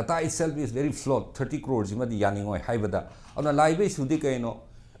no ye data itself is very flawed 30 crores imadi yaningoi haibada ona laibe sudi kaino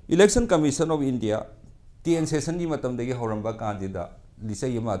election commission of India TN session gi matam degi horamba kandida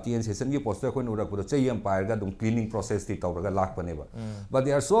lisai ma TN session gi poster khoi nura ko chai empire ga dum cleaning process ti tawraga lakpane ba but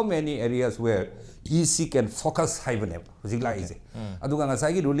there are so many areas where EC can focus haibane hujigla ise aduga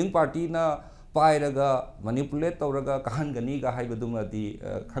ngasai gi ruling party na pairaga manipulate tawraga kahan gani ga haibaduma di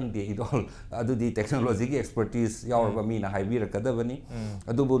khangde idol adudi technology gi expertise yaurba mi na haibira kadabani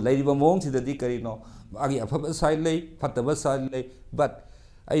adubu leiriba mong sidadi karino agi afaba side lei fataba side lei but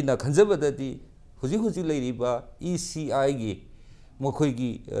aina khanjabadadi huji leiriba ECI gi mokhoi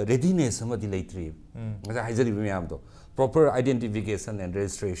gi readiness amadi leitri ngaja haijari miyam do proper identification and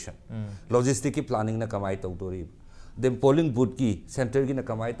registration logistic ki planning na kamai tawdori then polling booth ki center ki na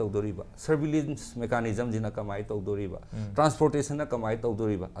kamai tawdoriba surveillance mechanism ji na kamai tawdoriba transportation na kamai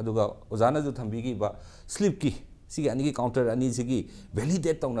tawdoriba aduga ojana ju thambi gi ba slip ki sigi ani gi counter ani sigi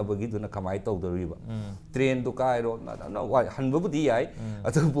validate tawna bagi du na kamai tawdoriba train du kairo na hanbu di yai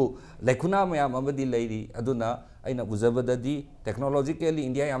atubu lekuna mayam amadi leiri aduna aina ujabadadi technologically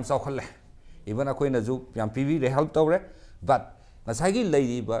India yam saukhalle even akoina ju yam PV re help tawre but Masagi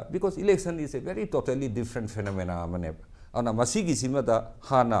lady, because election is a very totally different phenomena. Ana masigi simada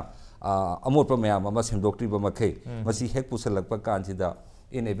hana amorpa mayama masim doctor bamakhe masi hek pusalakpa kanjida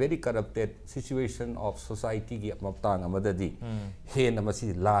in a very corrupted situation of society gi maptang amadadi he na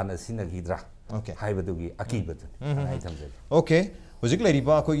masi lana sinagidra okay haibadugi akibadu okay hojik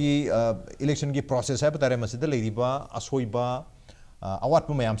leiriba ko gi election gi process hai patare masida leiriba asoiba awat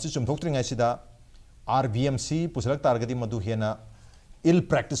pu mayam si chumthoktringer sida RVMC pusalak targati madu hena ill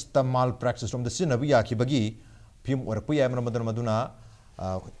practice ta mal practice from the sinabi yakibagi phim orpu ya maduna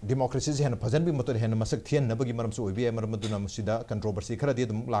democracy hen phajan bi motor hen masak thien nabagi maram so obi maduna musida controversy khara di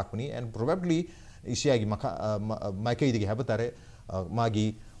dum lakpani and probably Asia gi Meitei digi habatare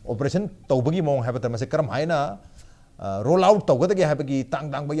magi operation tawbagi mong habatare mase karam haina roll out tawgadagi habagi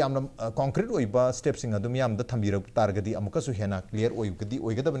tang ba yamna concrete oiba steps singa dum yam da thambira targadi amuka su hena clear oigadi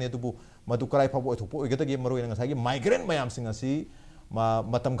oigadabane dubu madu karai phabo othokpo oigadagi maroi ngasagi migrant mayam singa si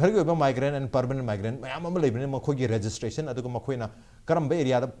matam khari oiba migrant and permanent migrant mayam am leibne makhogi registration aduga makhoina karamba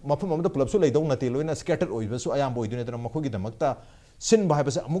area da mafum amda pulap su leidong na te loina scatter oiba su ayam boidune da makhogi damakta sin ba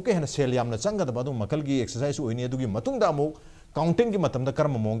habase amuke hena sel yamna changa da badu makal gi exercise oini adugi matungda amu counting gi matam da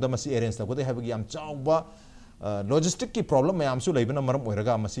karama mongda masi arrange ta gode habagi am chawba logistic ki problem mayam su leibna maram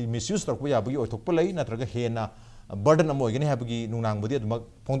oiraga masi misuse tarku yabagi oithokpa lei natraga hena burden am oigani habagi nunang budi aduma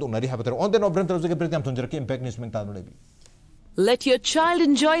phongdok nari habatar on the no brem tarjage program thonjaraki impact news meng tanu lebi. Let your child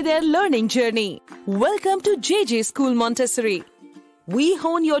enjoy their learning journey. Welcome to JJ School Montessori. We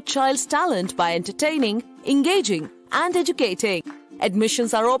hone your child's talent by entertaining, engaging, and educating.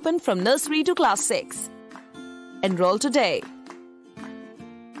 Admissions are open from nursery to class 6. Enroll today.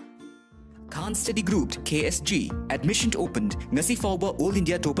 Khan Study Group KSG admission opened ngasi fawba all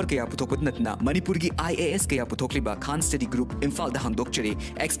India topper kaya puthokot natna Manipur gi IAS kaya puthokliba Khan Study Group Imphal da hangdokchere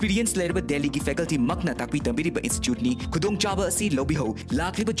experience lerba Delhi gi faculty makna takpi tambiriba institute ni khudong chaba asi lobby ho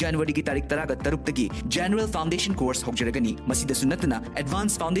lakliba January gi tarik taraga taruk tagi general foundation course hokjaragani masida sunatna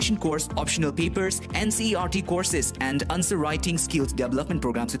advanced foundation course optional papers NCERT courses and answer writing skills development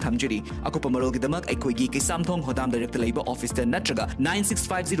programs with hamjari akopa marol gi damak aikoi gi kisamthong hodam director labor office ta natraga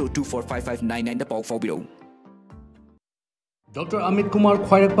 96502455 99 Pau Fobiro. Dr. Amit Kumar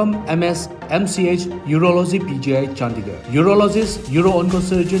Khwairapam, MS, MCH, Urology PGI, Chandigarh. Urologist,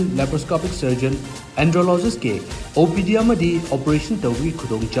 Uro-Oncosurgeon, Laparoscopic Surgeon, Andrologist के OPD अमदी Operation तौगी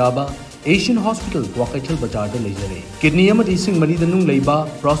खुदों चाबा Asian Hospital Wakachal Bazar da लेजरे. Kidney अमदी सिंग मरी दनुंग लेबा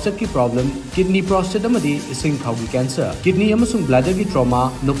prostate की problem, kidney prostate अमदी सिंग थाउगी cancer, kidney अमसुंग bladder की trauma,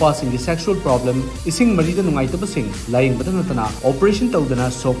 नुपा सिंग sexual problem, सिंग मरी दनुंग आइतब सिंग lying बदन तना operation तौदना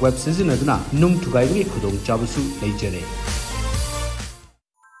sock web season अदना नुंग थुगाइबी खुदों चाबसु लेजरे.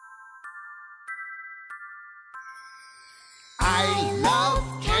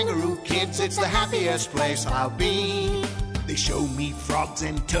 It's the happiest place I'll be. They show me frogs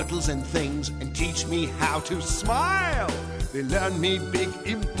and turtles and things and teach me how to smile. They learn me big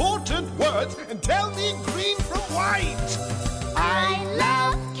important words and tell me green from white. I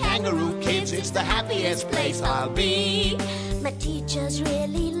love Kangaroo Kids, it's the happiest place I'll be. My teachers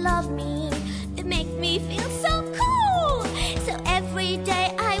really love me. They make me feel so cool. So every day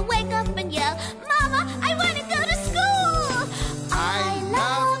I wake up and yell, Mama, I want to go to school. I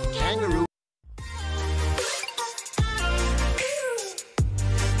love Kangaroo.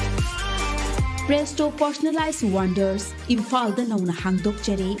 Presto Personalized Wonders Imphal da nauna hangdok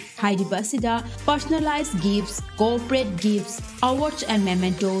chere hairiba asida personalized gifts, corporate gifts, awards and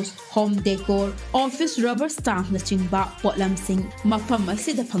mementos, home decor, office rubber stamp na chingba potlam sing mafam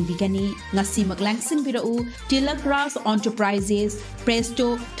asida phangbigani ngasi maglangsing birau Tilak Ras Enterprises Presto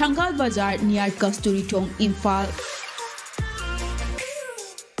Thangal Bazar near Kasturi Thong Imphal.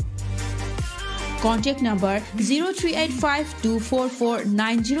 Contact number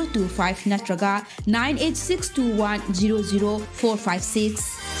 0385-244-9025 natraga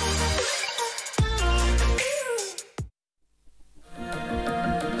 98621-00456.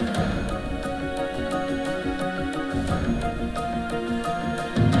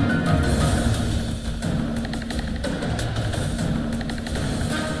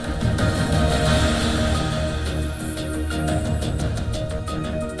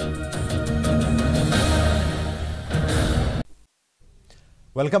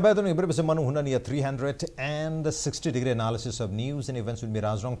 Welcome back to MANUNG Huna 360-degree analysis of news and events with me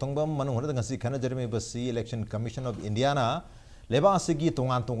Raj Nongthombam. MANUNG Huna ngasi khana jarme basi Election Commission of India na leba asigi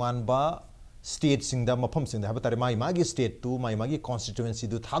tongan ba state singda mafam singda habatare mai magi state tu mai magi constituency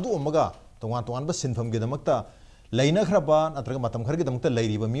du thadu omaga tongan ba sinfam gi damakta laina khraba natraga matam khargi damakta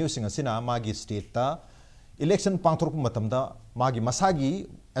lairiba miu sing asina magi state ta election pangthorp matamda magi masagi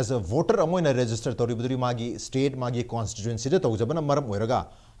as a voter amoina register tori buduri magi state magi constituency de tawjabana maram oiraga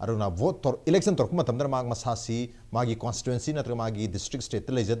aruna vote election tork matamda mag masasi magi constituency natra magi district state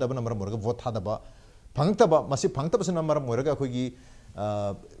te lejadabana maram oiraga vote hadaba phangtaba masi phangtaba sina maram oiraga khogi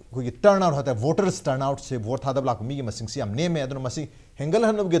turnout hata voters turnout se vote hadab lak mi gi masing si am neme aduna masi hengal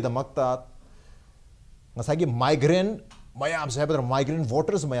hanab ge damakta ngasagi migrant mayam se habadra migrant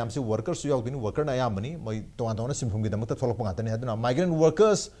voters mayam se workers su yaudini worker na yamani mai tona simphum gi damakta tholok pangatani aduna migrant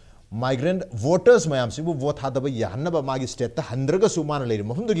workers migrant voters mayam se bu vote hadaba yahanaba magi state ta 100 ga sumana leiri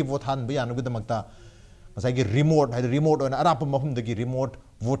mafum gi vote han ba yanu gi damakta ngasagi remote ona arap mafum gi remote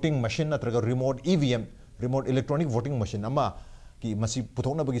voting machine natraga remote EVM remote electronic voting machine ama ki masi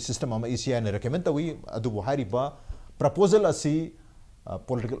puthokna bagi system ama ECI ne recommend tawi adu hari ba proposal asi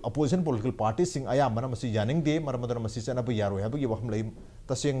political opposition political parties sing ayamana masi yaning de maramadar masi chana bu yaro habagi waham lei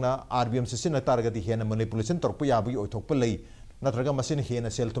tasengna RVM system na targati hena manipulation torpu yabagi oithokpa lei natraga masin hena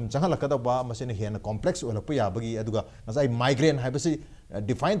seltum changalakada ba masin hena complex olakpa yabagi aduga nasai migraine haibasi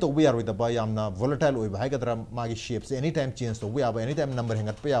define to we are with the ba yamna volatile oi ba hagadra magi shapes anytime change to we aba anytime number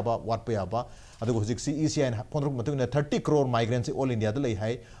hengat pa yaba what pa yaba adugo hujik si ECI pondruk matuna 30 crore migrants all India da lei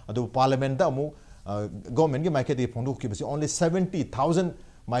hai adu parliament da amu government ki maike de phondu ki basi only 70,000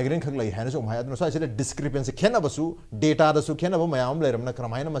 migrant khak lai hana so mai adno sai discrepancy khena basu data da su khena ba mayam leramna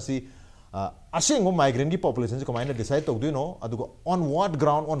kramaina masi asing migrant ki population ko maina decide to do no adugo on what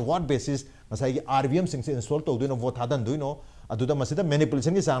ground on what basis masai ki RVM sing se install to do no vote hadan do no aduda masida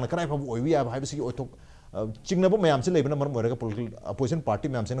manipulation ki sang krai phabu oiwi ab haibisi ki oithok chingna bo mayam se leibna maram moraga political opposition party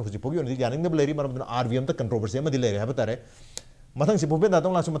mayam se na huji pogi on di yaning ne leri maram RVM ta controversy ma di le re ha batare mathang si Bupenda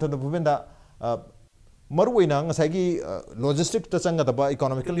tong la su mathang Bupenda मरुना logistic चंगदब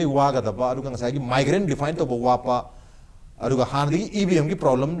economically वागदब migrant define तब वापा हाँ EVM की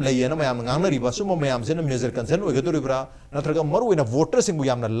problem लेना ma'am सूम ma'am से major concern होगद्रा नत्रगा मरुना voter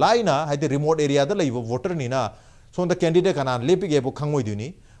Singh लाइना है remote area वोटरनीना सोद candidate कना लेपीगे खादनी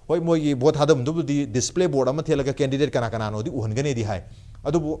हई मोगी vote थादबी display board Thiel candidate कना कनानो उहनगनी है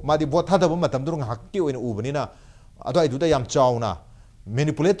मादी भोट थादब की उबनीना अदुद चावना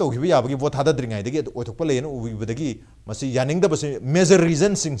मैनिपुलेट तौर याबी भोट थाद्रीद ओथप लेना उबी यानिंगदब मेजर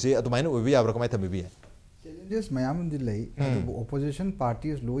रीजन से याब्रा कमाय थमी challenges mayam di lei adu opposition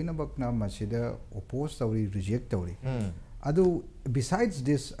parties loina bakna masida oppose tawri reject tawri adu besides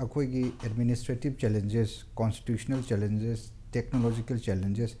this akoi gi administrative challenges constitutional challenges technological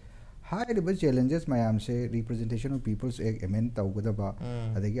challenges high level challenges mayam se representation of people's amend tawgadaba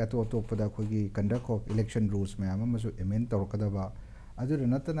adagi ato pada akoi gi conduct of election rules mayam amasu amend tawkadaba adu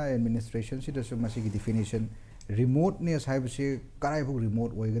natana administration si dasu masi gi definition remoteness haibse karai bu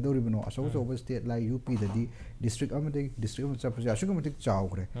remote oigadoribno aso state like UP dadi district chapse asugamatik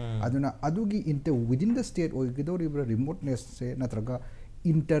chawgre aduna adugi inter within the state oigadoribra remoteness se natraga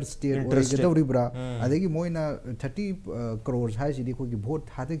interstate oigadoribra adagi moina 30 crores haisidi ko gi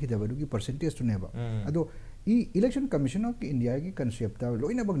vote hade khidaba dugi percentage to neba ado election commission of India ki concept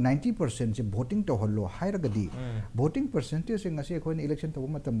loina bag 90% se voting to hollo hairagadi voting percentage ngase khoi election to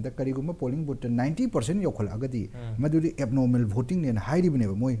matam da kariguma polling booth 90% yokhol agadi maduri abnormal voting ne hairibne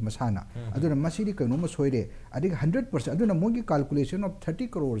moi masana aduna masiri kanu ma soire adig 100% aduna mogi calculation of 30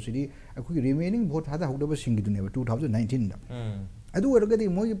 crores idi akui remaining vote hada hogdaba singidune 2019 da adu orgadi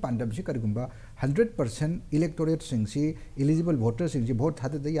mogi pandam se karigumba 100% electorate singsi eligible voters singsi vote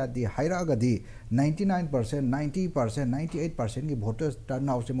hada da yadi hairagadi 99% 90% 98% ki voters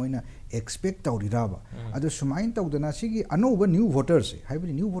turnout se moina expect tawriraba adu sumain tawdana sigi anoba new voters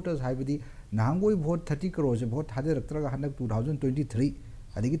haibidi new voters haibidi nahangoi vote 30 crores vote hada raktraga hanak 2023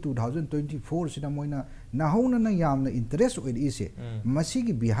 adigi 2024 sina moina nahona na yamna interest oid ise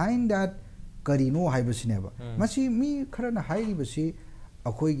masigi behind that karino haibasineba masi mi kharana hairibasi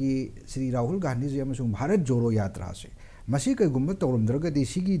akhoi Sri Rahul Gandhi ji amasung Bharat Joro Yatra se masi kai gumba tawramdragadi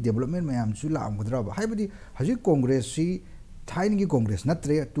sigi development mayam chu laamgadraba haibadi hajik congress si thain gi congress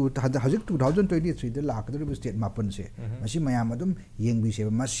natre to hajik 2023 de lakadri state mapan se masi mayam adum yengbi se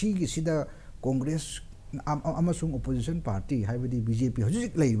masi gi sida congress amasung opposition party haibadi BJP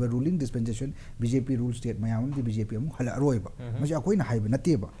hajik laiba ruling dispensation BJP rule state mayam di BJP amu hala roiba masi akoi na haiba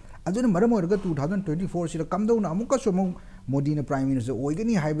nateba aduna maram orga 2024 sira kamdona amuka somu Modi na prime minister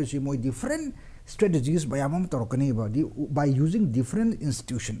oigani haibasi moi different strategies bayamam torokani ba by using different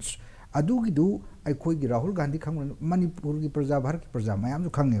institutions adugi du aikoi gi Rahul Gandhi khang Manipur gi praja bharat ki praja mayam ju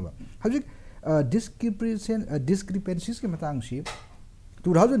khange ba hajik discrepancies ke matang si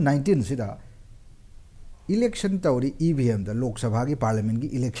 2019 sida election tawri EVM da Lok Sabha gi parliament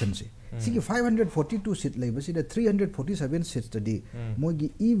gi election se sigi 542 seat leiba sida 347 seats tadi mogi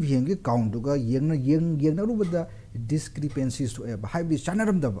EVM gi count ga yengna rubada discrepancies to hybrid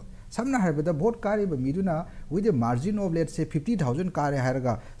chanaram da samna haibada vote kari ba miduna with a margin of let's say 50,000 kare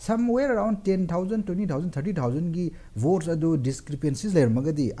hairaga somewhere around 10,000 20,000 30,000 gi votes adu discrepancies layer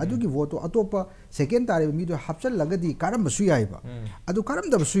magadi adu gi vote atopa second tare midu hapchal lagadi karam basu yai ba adu karam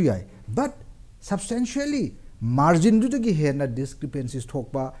da basu yai but substantially margin du gi hena discrepancies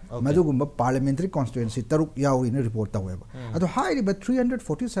thokba madugumba parliamentary constituency taruk yawi in report taweba adu high but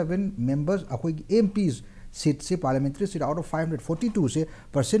 347 members akoi MPs seat se parliamentary seat out of 542 se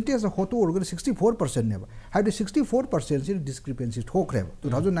percentage of hoto organ 64% ne have the 64% se discrepancies thok re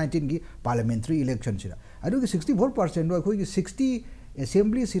 2019 gi parliamentary election sira adu 64% do akoi 60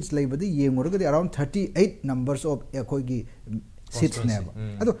 assembly seats laibadi yengorga around 38 numbers of akoi gi seats never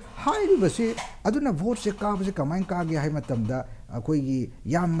ado high basi aduna vote se ka basi kamain ka ge hai matam da akoi gi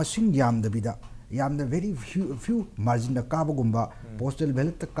yam masing yam da bida yam da very few margin da ka gumba postal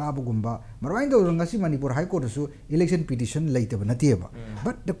ballot ta ka gumba marwain do ngasi Manipur high court su election petition laite ba natieba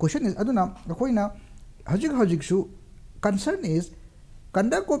but the question is aduna akoi na hajik su concern is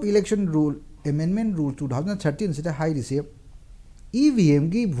conduct of election rule amendment rule 2013 se high receive EVM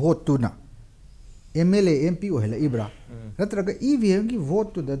gi vote to na MLA MP ohela ibra natraga EVM ki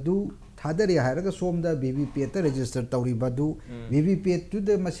vote to the do thadari hairaga som da VVPAT ta register tawri badu VVPAT to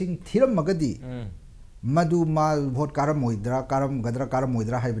the masing thiram magadi madu ma vote karam moidra karam gadra karam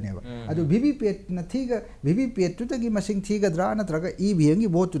moidra haibne ba adu VVPAT na thiga VVPAT to the gi masing thiga dra natraga EVM ki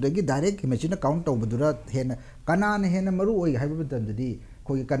vote to the gi direct machine count tawbadura hena kanan hena maru oi haiba tandadi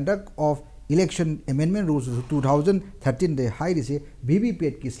koi conduct of election amendment rules 2013 de high se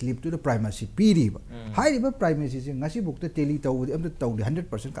VVPAT ki slip to the primacy period high river primacy se ngasi bukta teli taw am taw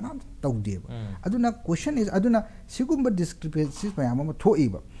 100% kana taw de aduna question is aduna sigumba discrepancies mayam ma thoi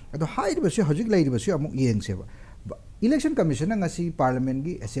ba ado high river se hojik lai river se amuk yeng se ba election commission ngasi parliament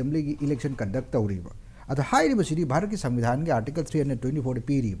gi assembly gi election conduct taw riba ado high river se bharat ki samvidhan gi article 324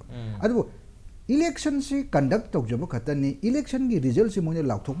 period ado election se conduct tau jabo khatani election gi result se moine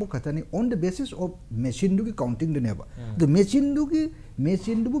laukthok khatani on the basis of machine du gi counting de neba the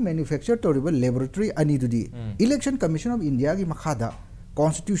machine du manufacture toriba laboratory ani du di election commission of india gi makhada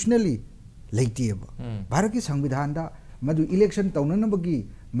constitutionally leitieba bharat ki samvidhan da madu election taunana bagi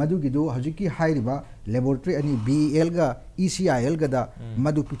madu gi do hajiki hairiba laboratory ani BEL ga ECIL ga da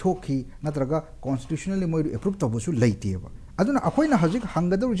madu pithokhi natraga constitutionally moi approve tabusu leitieba aduna akoina hajik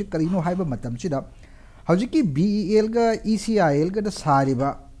hangada hujik karino haiba matam chida hajiki BEL ga ECIL ga da sariba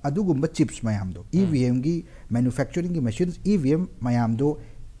adugumba chips mayam do EVM gi manufacturing gi machines EVM mayam do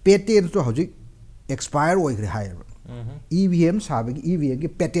patents to hajik expire oigre haiba EVM sabe gi EVM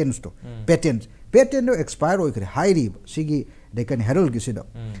gi patents to patent do expire oigre hairi sigi they can herald gi sida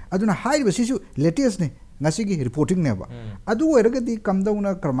aduna haiba sisu latest ne ngasi gi reporting ne ba adu oiraga di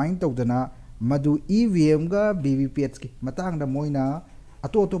kamdauna karmain tawdana madu EVM ga BVPAT ki matang da moina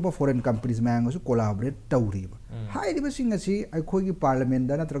ato foreign companies mang su collaborate tawriba hairiba singa si akhoi gi parliament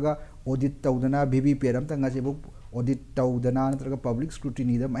da natraga audit tawdana BVPAT am tanga se audit tawdana natraga public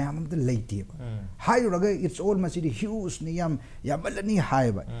scrutiny da mayam am da leitiba hairaga it's all masidi huge ni yamalani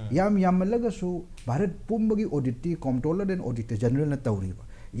haiba yamalaga su bharat pumbagi audit ti comptroller and auditor general na tawriba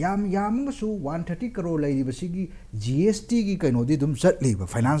yam su 130 crore lai basigi GST gi kainodi dum sat liba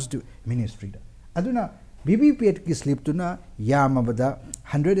finance ministry da aduna BBPAT ki slip tuna yamabada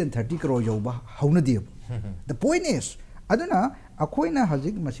 130 crore yoba hauna di the point is aduna akoina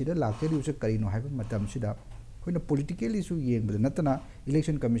hajik masida lakte di use karino haiba matam sida koina politically issue yeng natana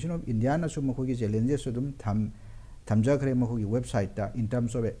election commission of india na su mako gi challenges dum thamja khare mako gi website ta in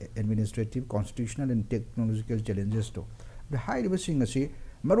terms of administrative constitutional and technological challenges to the high river sing asi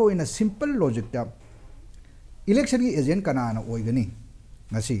maro in a simple logic ta election gi agent kana na oigani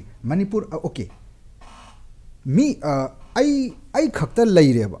ngasi manipur okay me ai khakta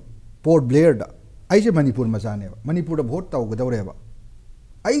leireba port blair da ai je manipur masane ba manipur da vote taw gadawreba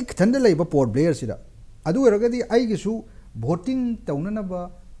ai thanda leiba port blair sida adu eragadi ai gi su voting tawnana ba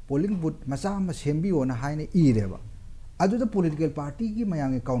polling booth masa ma sembi ona haine ireba adu the political party gi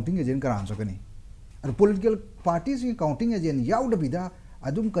mayang counting agent karan sakani and political parties gi counting agent yauda bida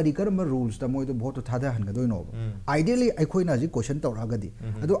adum kari karma rules ta moi to vote thada han gadoi no ideally ai khoina ji question tawragadi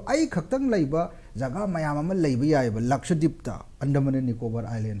adu ai khaktang leiba jaga mayam ama leiba yaiba lakshadweep ta andaman and nicobar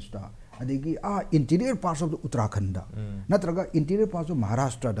islands ta adigi interior parts of the uttarakhand da natraga interior parts of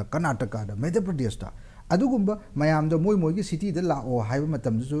maharashtra da karnataka da madhya pradesh ta adugumba mayam da moi gi city da la o haiba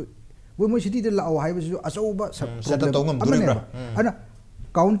matam su moi city da la o haiba su asauba seta tongam duribra ana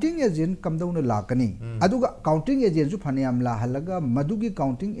counting agent come down a lakani aduga counting agent su phaniam la halaga madugi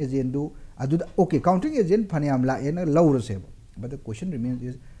counting agent do adu okay counting agent phaniam la ena lawrase but the question remains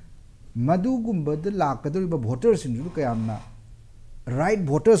is madugumba the lakadu voters in kayamna right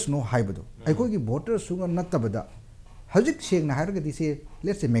voters no haibado aiko gi voters su natabada hajik seng na harga dise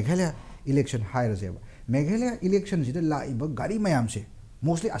let's say meghalaya election hire se meghalaya election sida la iba gari mayam se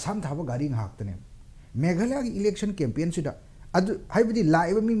mostly assam thaba gari nghaktane meghalaya election campaign sida adu haibadi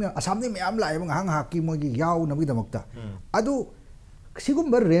laiba mi asam ni mayam laiba ngahang haki mogi yaw nabi damakta adu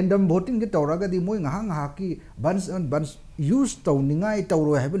sigumba random voting ge tawraga di moi ngahang haki buns use tawningai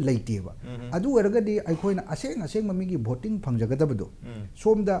tawro haiba leiteba adu erga di aikoina aseng mami gi voting phangjagadabdo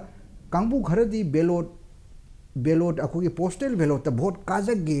somda kangbu kharadi ballot akogi postal ballot ta vote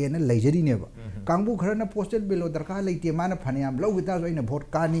kajage na leijari neba kangbu kharana postal ballot darka leite mana phaniam logita jo ina vote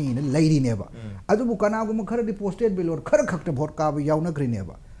kani na leiri neba adu bu kana gum kharadi postal ballot khar khakta vote ka yauna kri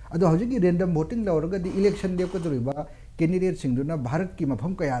neba adu hojigi random voting lawraga di election dep kaduriba candidate singduna bharat ki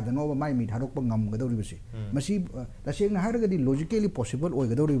mafam kaya dano mai mi tharok pa ngam gadoribasi masi taseng na harga di logically possible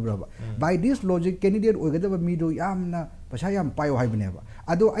oigadoribra by this logic candidate oigadaba mi do yamna pasha yam payo haibneba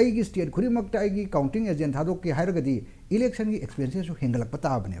ado ai gi state khurimakta ai gi counting agent hadok ki harga di election gi expenses su hengalak pata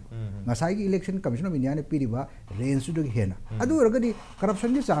abneba ngasai gi election commission of india ne piriba range su do hena adu harga di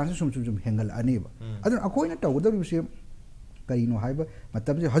corruption gi chance sum hengal aniba adu akoina tawgadoribasi karino haiba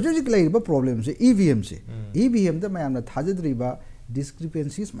matam se hajik laiba problem se EVM da mayam na thajadriba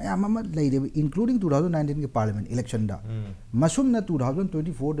discrepancies mayam ma laireba including 2019 ke parliament election da masum na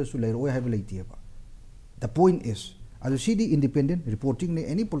 2024 da su lairo haiba laitieba the point is adu CD independent reporting ne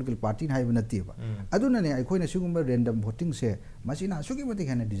any political party hai banati ba aduna ne akhoi na sigumba random voting se masina sugi mati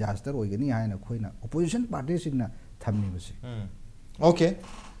kana disaster oigani hai na khoi na opposition party sing na thamni base okay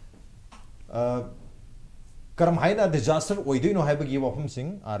karam hai na disaster oidoi no hai ba gi wafum sing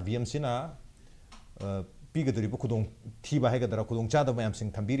RVM sina pigadu ribu khudong thiba hai gadara khudong chada mayam sing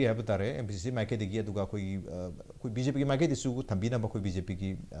thambiri hai batare MPCC maike degi aduga koi BJP ki maike disu thambina ba koi BJP ki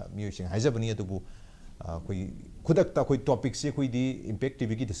miyo sing haija bani adubu koi khudak ta koi topic se koi di impact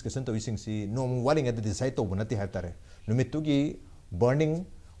TV ki discussion to sing si no warning at decide to bunati hai tare numitu ki burning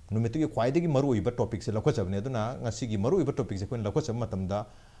numitu ki khwaide ki maru iba topic se lakho chabne aduna ngasi gi maru iba topic se koi lakho chab matamda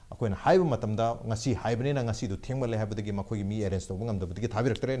akoina haiba matamda ngasi haibane na ngasi du thengmale haibadagi makoi mi arrange to bangam dabadagi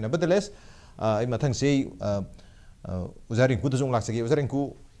thabi raktre nevertheless ai mathang sei uzaring ku dong laksagi uzaring ku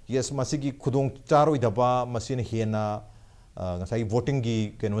yes masigi khudong charoi daba masine hena ngasai voting gi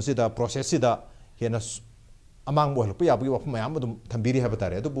kenose da process da hena amang bol pa yabu wa mayam dum thambiri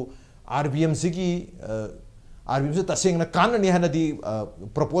habatare adubu RVM sigi RVM se taseng na kan ni hana di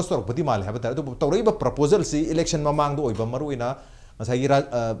propose tor pati mal habatare adubu tawrei ba proposal si election mamang do oiba maruina masai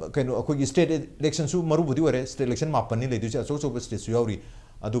keno akoi state election su maru budi ware state election mapani le du cha so state su yauri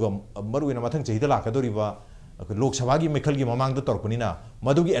aduga maruina mathang chehida lakadori ba lok sabha gi mekhal gi mamang da torpani na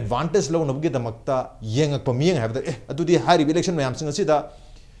madu gi advantage lo nabgi damakta yengak pamieng habda adudi hari election mayam sing asida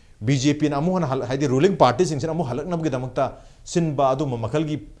BJP na amu han haidi ruling party sing sin amu halak nabgi damakta sin ba adu makhal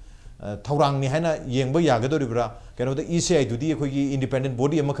gi thaurang ni haina yengba yagadori bra keno da ECI dudi khoi gi independent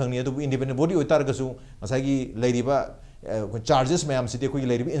body am khangni adu independent body oitar ga su masai gi leiriba charges mayam sidi khoi gi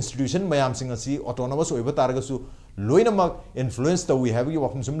leiriba institution mayam sing asi autonomous oiba tar ga su loina mak influence ta we have gi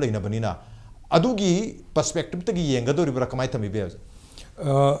wafum sum leina banina adugi perspective ta gi yengadori bra kamai thami be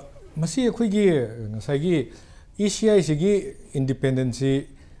masi khoi gi ngasai gi ECI sigi independency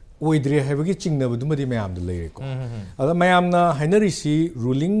oidre haibagi chingna budumadi mayam du leire ko ada mayam na hainari si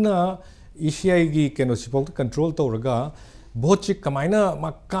ruling na ECI gi keno sipok control tawraga bochi kamaina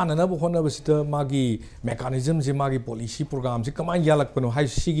ma kana na bhona basita magi mechanism je magi policy program je kamai yalak pano hai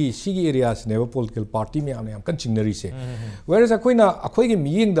sigi areas ne political party me am kan chingnari se whereas akoi gi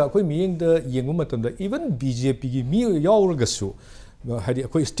miying da yengu matam da even BJP gi mi yawraga su hadi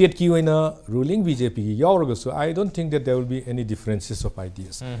akoi state ki oina ruling BJP gi yawraga su I don't think that there will be any differences of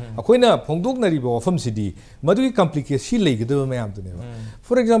ideas akoi na phongdok nari ba ofam sidi madu gi complication leigda mayam tu ne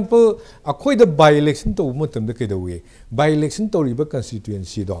for example akoi da by election to matam da kaidawe by election to riba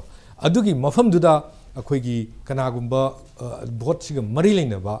constituency do adugi mafam du da akoi gi kanagumba vote siga mari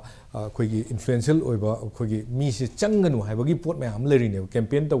leina ba akoi gi influential oiba akoi gi mi se changanu haibagi pot mayam leri ne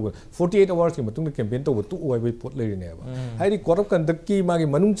campaign to 48 hours ki matung campaign to tu oiba pot leri ne ba hairi corrupt conduct ki magi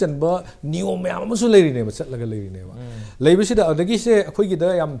manung chanba niom mayam amusu leri ne ba chatlaga leri ne ba leibisi da adagi se akoi gi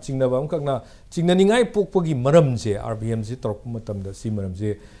da yam chingna ba amkakna chingna ningai pokpagi maram je RVM se torp matam da si maram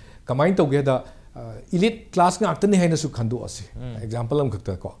je kamain to ge da elite class ngak tani haina su khandu ase example am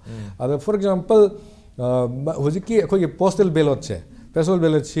khakta ko ada for example hojiki akoi postal ballot che postal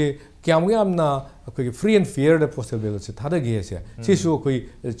ballot che kyamge amna akoi free and fair da postal ballot che thada ge se chi su akoi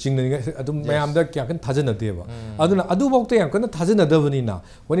chingna adum mayam da kya kan thajana de ba aduna adu bokta yang kan thajana da bani na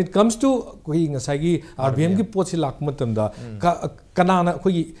when it comes to akoi ngasai gi RVM gi pochi lak matam da kanana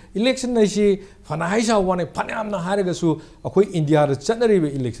akoi election na si phana haisa wane phanam na haraga su akoi India da chanari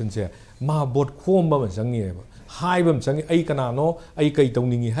be election che ma bot khom ba changi ba haibam changi ai kanano ai kai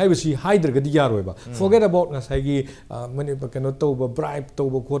tawningi haibasi haidragadi yaroi ba forget about ngasai gi mani ba kano to ba bribe to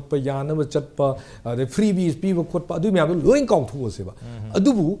ba khot pa yana ba chat pa the freebies pi ba khot pa adu myam loin kaung thu se ba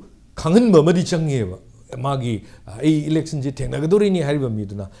adubu khangan ba madi changi ba magi ai election je thengna gadori ni hariba mi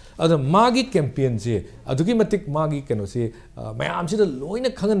duna ada magi campaign je adugi matik magi kano se mayam sida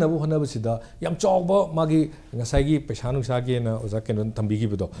loina khangan na bo hona ba sida yam chawba magi ngasai gi paisa nu sa ge na oza keno thambi gi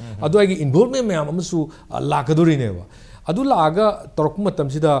bido adu ai gi involvement mayam amsu lakadori ne ba adu laga torok matam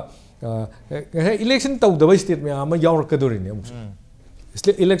sida election tawdaba state mayam ma yawrakadori ne amsu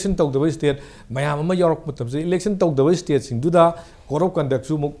election tawdaba state mayam ma yawrak matam se election tawdaba state sing duda corrupt conduct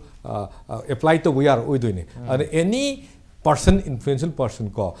su muk apply to we are oidone and any person influential person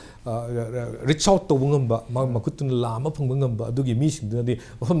ko reach out to bungamba makutun lama phungamba adugi mi sing dadi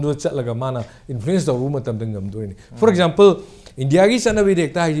ofam do chatlaga mana influence the room tam dangam doini for example India gi chana bi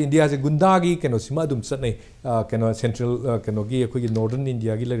dekta hi India se gunda gi keno sima dum chatnai keno central keno gi khoi northern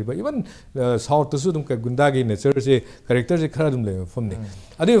India gi lariba even south su dum ka gunda gi nature se character se khara dum le fam ne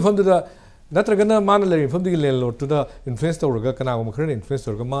adi fam da natragana mana le from the landlord to the influence to kana ma khran influence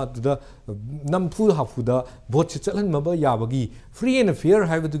to ma to the nam thu ha fu da bot chalan ma ba ya bagi free and fair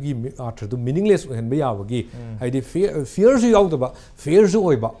have to gi after the meaningless hen ba ya bagi haidi fear su yaw da ba fear su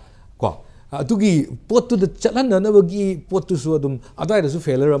oi ba ko अदुगी पोतु the चलननबगी पोतु सु अदुम अदाय सु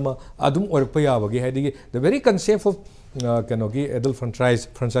failure अमा अदुम ओरप याबगी हाइदि the very concept of कनो की adult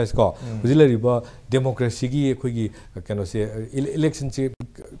franchise को बुझिलरिबा democracy की अखोगी कनो से election से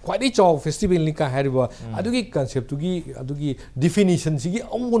क्वाइट चाव फेस्टिवल नि का हारिबा अदुगी कॉन्सेप्ट तुगी अदुगी डेफिनेशन सिगी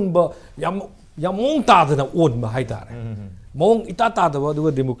अमुनबा याम मोंग तादना ओनबा हाइतारे मोंग इता तादबा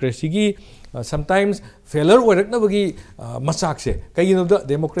अदुगा डेमोक्रेसी की sometimes failure oiraknabagi machak se kaigino da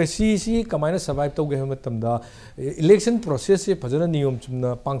democracy si kamaina survive tawge hamatamda election process se phajana niyom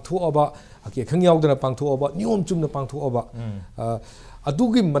chumna pangthu aba ake khang yaudana pangthu aba niyom chumna pangthu aba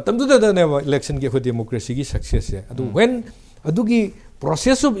adugi matamdu da ne election ge democracy gi success se adu when adugi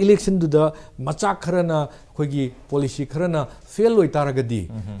process of election du da machak kharana khogi policy kharana fail oi taragadi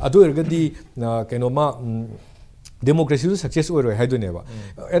adu ergadi kainoma democracy is success or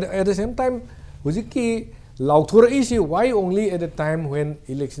at the same time hujiki lauthura is why only at the time when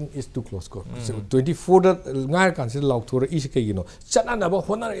election is too close ko 24 da ngai consider lauthura is ke chana na ba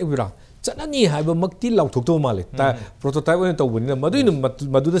honar ebra chana ni haiba makti lauthok to male ta prototype on to buni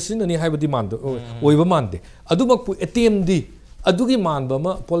madu da sin ni haiba demand oiba mande adu makpu attempt di adugi manba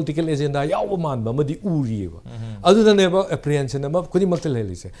ma political agenda yawa manba ma di uriba adu da neba apprehension ma kudi makta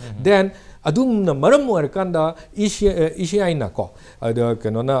lelise then adum na maram war kanda isi na ko ada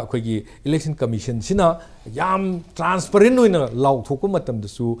kanona khogi election commission sina yam transparent oina law thoko matam da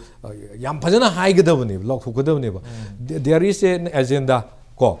su yam phajana haigedabane law thokodabane ba there is an agenda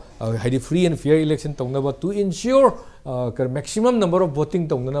ko haidi free and fair election tongnaba to ensure maximum number of voting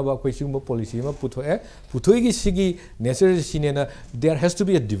tongnaba koi sigma policy ma puthoi gi sigi necessary sinena there has to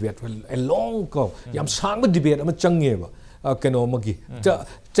be a debate a long ko yam sang debate ama change ba keno magi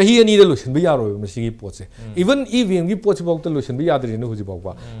chahi ani da lotion bi yaro ma sigi potse even EVM gi potse bok ta lotion bi yadri no huji bok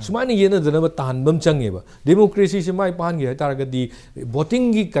ba sumani yena dana ba tan bam change ba democracy se mai pan gi tar ga di voting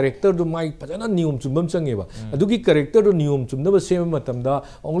gi character do mai pajana niyom chum bam change ba adu gi character do niyom chum na ba sem matam da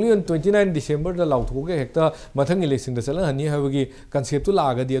only on 29 December da law thoke hekta mathang election da sala hani ha gi concept to la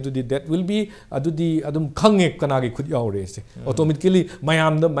ga di adu di that will be adu di adum khange kana gi khut yaure se automatically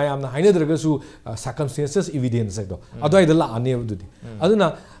mayam na haina draga su circumstances evidence do adu da la ane adu di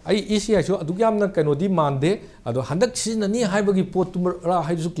aduna ai isi ai so adu yamna kano di mande adu handak sin ani haibagi pot ra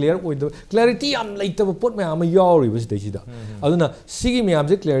haisu clear oid clarity am laitaba pot ma am yauri bas dei sida aduna sigi me am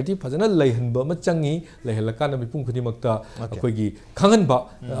je clarity phajana laihanba ma changi laihalaka na mipum khudi makta akoi gi khangan ba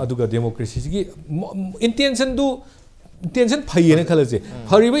aduga democracy gi intention du intention phayena khalaje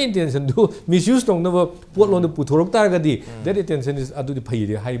phariba intention du misuse tong na pot lon du puthorok tar ga di that intention is adu di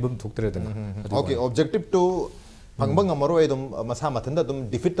phayide haibam thoktre dang okay objective to Pangbang amaro edom masa matanda dum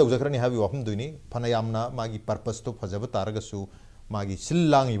defeat tawjakrani habi wapum duini phanayamna magi purpose to phajaba taragasu magi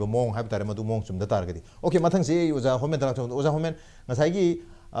sillangi ba mong habi tare madu mong chumda targadi okay mathang se oja homen tara oja homen ngasai gi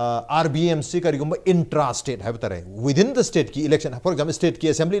RVM se karigumba intra state habi tare within the state ki election for example state ki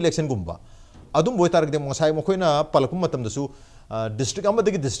assembly election gumba adum boy targade ngasai mokoina palakum matam dasu district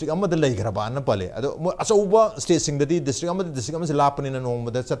amadagi district amada leigraba na pale ado asauba state sing dadi district amada lapani na nong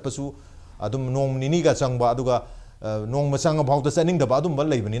da chatpasu adum nong nini ga changba aduga nong masang about the sending the badum bal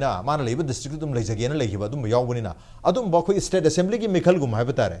leibani na mana leiba district dum leijagena leiba dum yawbani na adum ba khoi state assembly ki mekhal gum ha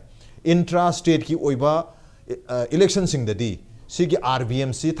batare intra state ki oiba election sing dadi si ki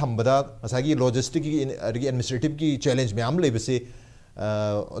RVM si thambada masagi logistic ki administrative ki challenge me am leiba se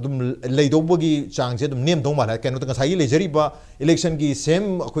adum leidobagi changje dum nem dong mala keno ta ngasai lejari ba election ki same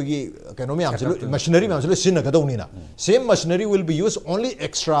khoi ki keno me am machinery me am sin ka dawni na same machinery will be used only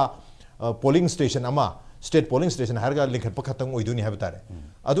extra polling station ama state polling station harga linkhat pakhatang oiduni habitare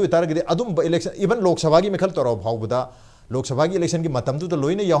adu itaragide adum election even lok sabha gi mekhal toro bhawbada lok sabha gi election gi matam du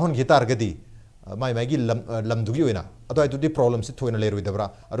loina yahon gi targadi mai gi lamdu gi oina adu ai di problem se thoina leru idabra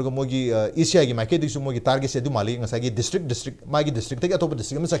aruga mogi ECI gi maike disu mogi target se du mali ngasa gi district magi district tagi atop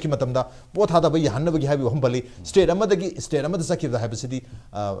district ma sakhi matam da pot hada ba yahanna ba gi habi hombali state amada sakhi da habisidi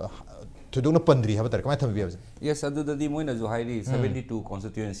to do no pandri have there come yes adu the moina jo hairi 72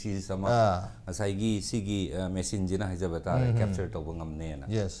 constituencies sama asai gi sigi machine jina hajabata capture to ngamne na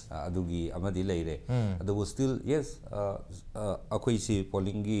yes adu gi amadi leire adu still yes akoi si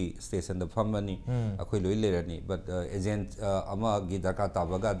polling gi station da famani akoi loi lerani but agent ama gi daka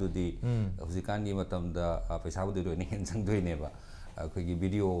tabaga adu di hujikan gi matam da paisa bu doi ni hensang doi ne ba अखोगी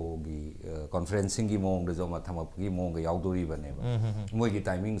video की conferencing की मोंग जो थमप की मोंग याउदोरी बने मोई की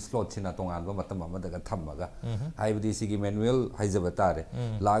timing slot सिना तोंगान बा मतम अमदगा थमगा हाइबदी सिगी manual हाइजब तारे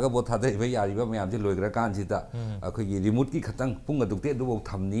लागा बो थादे बे यारिबा मयाम जे लोइग्रा कान सिता अखोगी रिमोट की खतंग पुंग दुक्ते दुबो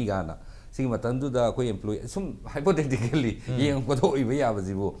थमनी गाना ꯁꯤꯒꯤ ꯃꯇꯝꯗꯨꯗ ꯑꯩꯈꯣꯏ ꯑꯦꯝꯄ꯭ꯂꯣꯌꯤ ꯁꯨꯝ ꯍꯥꯏꯄꯣꯊꯦꯇꯤꯀꯦꯜꯂꯤ ꯌꯦꯡꯉꯛꯄꯗ ꯑꯣꯏꯕ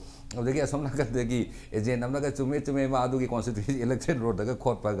ꯌꯥꯕꯁꯤꯕꯨ ꯑꯗꯨꯗꯒꯤ ꯑꯁꯣꯝ ꯅꯥꯀꯟꯗꯒꯤ ꯑꯦꯖꯦꯟ ꯑꯃꯅꯒ ꯆꯨꯝꯃꯦ ꯃꯥ ꯑꯗꯨꯒꯤ ꯀꯣꯟꯁꯇꯤꯇ꯭ꯌꯨꯟꯁꯤ ꯏꯂꯦꯛꯇ꯭ꯔꯦꯠ ꯔꯣꯗꯒ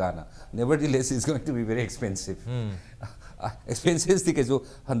ꯈꯣꯠꯄ ꯒꯥꯅ ꯅꯦꯕꯔꯗꯤꯂꯦꯁ ꯏꯁ ꯒꯣꯏꯡ ꯇꯨ ꯕꯤ ꯚꯦꯔꯤ ꯑꯦꯛꯁꯄꯦꯟꯁꯤꯞ ꯑꯦꯛꯁꯄꯦꯟꯁꯦꯁꯇꯤ ꯀꯩꯁꯨ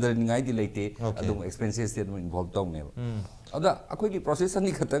ꯍꯟꯊꯅꯤꯡꯉꯥꯏꯗꯤ ꯂꯩꯇꯦ ꯑꯗꯨꯝ ꯑꯦꯛꯁꯄꯦꯟꯁꯦꯁꯇꯤ ꯑꯗꯨꯝ ꯏꯟꯚꯣꯜꯕ ꯇꯧꯅꯦꯕ ꯑꯗ ꯑꯩꯈꯣꯏꯒꯤ ꯄ꯭ꯔꯣꯁꯦꯁ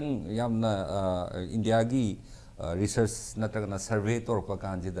ꯑꯅꯤ ꯈꯛꯇꯪ ꯌꯥꯝꯅ ꯏꯟꯗꯤꯌꯥꯒꯤ ꯔꯤꯁꯔꯁ ꯅꯠꯇ꯭ꯔꯒꯅ ꯁꯔꯚꯦ ꯇꯧꯔꯛꯄ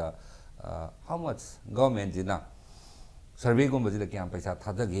ꯀꯥꯟꯁꯤꯗ ꯍꯥꯎ ꯃꯆ ꯒꯚꯔꯟꯃꯦꯟꯁꯤꯅ ꯁꯔꯚꯦꯒꯨꯝꯕꯁꯤꯗ ꯀꯌꯥꯝ ꯄꯩꯁꯥ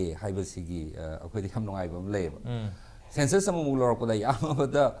ꯊꯥꯗꯒꯦ ꯍꯥꯏꯕꯁꯤꯒꯤ ꯑꯩꯈꯣꯏꯗꯤ ꯌꯥꯝ ꯅꯨꯡꯉꯥꯏꯕ ꯑꯃ ꯂꯩꯌꯦꯕ ꯁꯦꯟꯁꯁ ꯑꯃꯃꯨꯛ ꯂꯧꯔꯛꯄꯗ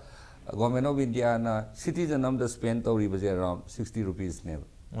ꯌꯥꯝꯃꯕꯗ ꯒꯚꯔꯟꯃꯦꯟ ꯑꯣꯐ ꯏꯟꯗꯤꯌꯥꯅ ꯁꯤꯇꯤꯖꯟ ꯑꯃꯗ ꯁ꯭ꯄꯦꯟ ꯇꯧꯔꯤꯕꯁꯦ ꯑꯦꯔꯥꯎꯟ 60 ꯔꯨꯄꯤꯁꯅꯦꯕ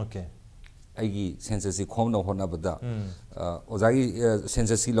ꯑꯣꯀꯦ ꯑꯩꯒꯤ ꯁꯦꯟꯁꯁꯁꯤ ꯈꯣꯝꯅꯕ ꯍꯣꯠꯅꯕꯗ ꯑꯣꯖꯥꯒꯤ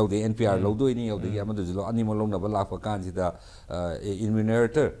ꯁꯦꯟꯁꯁꯁꯤ ꯂꯧꯗꯦ NPR ꯂꯧꯗꯣꯏꯅꯤ ꯑꯗꯨꯗꯒꯤ ꯑꯃꯗꯁꯨ ꯑꯅꯤꯃꯛ ꯂꯧꯅꯕ ꯂꯥꯛꯄ ꯀꯥꯟꯁꯤꯗ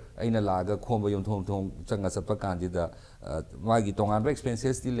ꯏꯟꯚꯤꯅꯔꯦꯇꯔ ꯑꯩꯅ ꯂꯥꯛꯑꯒ ꯈꯣꯝꯕ ꯌꯨꯝꯊꯣꯡ ꯆꯪꯉ ꯆꯠꯄ ꯀꯥꯟꯁꯤꯗ ꯃꯥꯒꯤ ꯇꯣꯉꯥꯟꯕ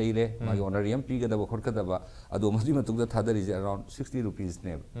ꯑꯦꯛꯁꯄꯦꯟꯁꯦꯁꯇꯤ ꯂꯩꯔꯦ ꯃꯥꯒꯤ ꯑꯣꯅꯔꯤꯌꯝ ꯄꯤꯒꯗꯕ ꯈꯣꯠꯀꯗꯕ ꯑꯗꯣ ꯃꯗꯨꯒꯤ ꯃꯇꯨꯡꯗ ꯊꯥꯗꯔꯤꯁꯦ around 60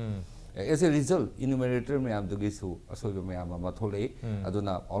 ꯔꯨꯄꯤꯁꯅꯦꯕ as a result enumerator mayamdugisu asoiba mayam ama tholei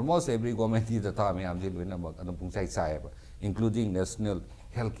aduna almost every government data mayamji loinamak adum pungchai chaiba including national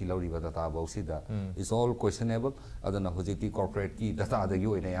health ki lawriba data bausida is all questionable aduna hojiki corporate ki data adagi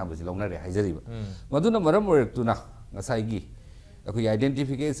oina yamji lawnare haijariba maduna maram orektuna ngasai gi akoi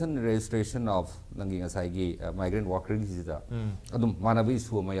identification registration of nangi ngasai gi migrant worker gi sida adum manabi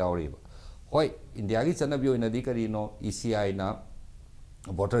su ma yawriba hoi india gi chanabi oina di karino ECI na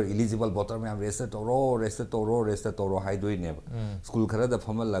voter eligible voter में register तोरो high दोई ने school खरा the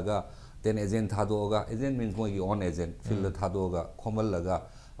Famal लगा then agent था दोगा agent means मोई own agent field था दोगा खोमल लगा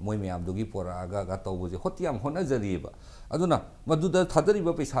मोई में आप दोगी पोरा आगा गा तो बुझे होती हम होना जरिए बा अदुना मधुदा थादरी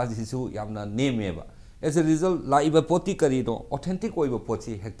बा पैसा जिसु यामना नेम है बा as a result लाइव पोती करी तो authentic कोई बा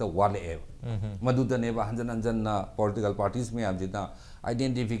पोची हेक्टा वाले है मधुदा ने बा हंजन ना political parties में आप जितना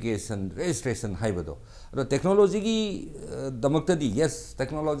identification registration है बदो अरे technology की दमकता दी yes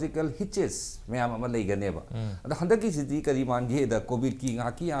technological hitches में हम अमल ले गने बा अरे हंडा की स्थिति करी मान गए द कोविड की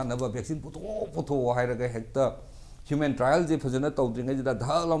आँखी आना बा वैक्सीन पुथो है रगे हेक्टा human trial जे फजना तौद्रिंगे जिदा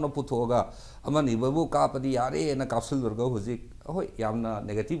धाल आउना पुथोगा अमनी बबु कापदी यारे ना काप्सूल वर्गो हुजिक होय यामना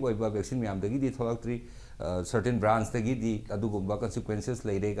नेगेटिव ओइबा वैक्सीन में आमदगी दी थोलक्ट्री certain branch तगी दी अदुगुम्बा consequences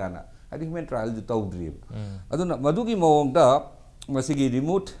लेरे गाना अदि human trial जो तौद्री अदुना मधुगी मोंगदा मसिगी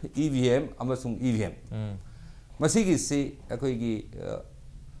remote EVM अमसुंग EVM मसिगी से अखोइगी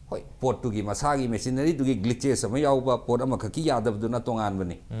होय पोर्ट तुगी मसागी मेशिनरी तुगी ग्लिचेस अमा याउबा पोर्ट अमा खकी यादबदुना तोंगान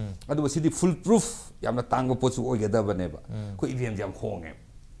बने अदु सिदी फुल प्रूफ यामना तांगबा पोचु ओइगदबनेबा को EVM जाम खोंगे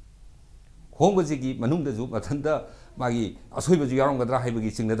खोंबजिगी मनुंगदजु मथंदा मागी असोइबजु यारंगदरा हाइबगी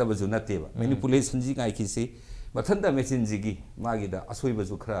चिंगदबजु नतेबा मैनिपुलेशन जी गाइखिसि मथंदा मेशिन जिगी मागीदा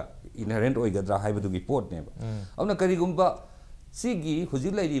असोइबजु खरा इनहेरेंट ओइगदरा हाइबदुगी पोर्ट नेबा अबना करिगुम्बा सिगी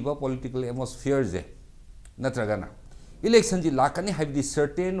हुजिक लाइरिबा पॉलिटिकल एटमॉस्फेयर जे नत्रगना इलेक्शन जी लाकनी हाइबदी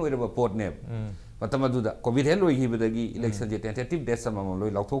सर्टेन ओइरबा पोर्ट ने मतमदुदा कोविड हेल ओइहिबदगी इलेक्शन जे टेंटेटिव डेट समम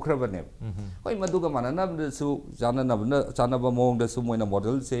लोइ लाउथोखरबने होय मदुगा माननाबदसु जानबा मोंगदसु मोइना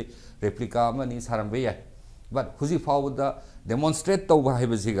मॉडल से रेप्लिका अमनी सारंबे या बट हुजि फावदा डेमोन्स्ट्रेट तौबा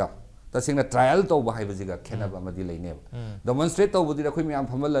हाइबजिगा तसिंगना ट्रायल तौबा हाइबजिगा खेनबा मदि लैने demonstrate तौबदि रखोइ ma'am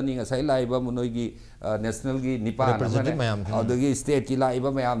फमलनी ngasai Laiba मुनोइगी national की निपान अदगी स्टेट की Laiba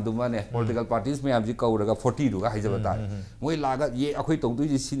ma'am दुमाने political parties ma'am जी कौरगा 40 दुगा हाइजबता मोइ लागा ये अखोइ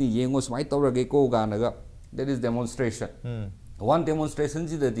तौदुइ सिनि येंगो समाइ तौरगे को गानगा that is demonstration one demonstration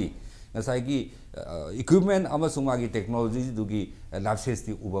ji ददी ngasai की इक्विपमेंट अमसुंग मागी टेक्नोलॉजी दुगी लैब्सेस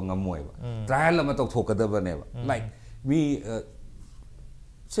उबा ngमोइबा ट्रायल अमा तौथोकदबनेबा लाइक मी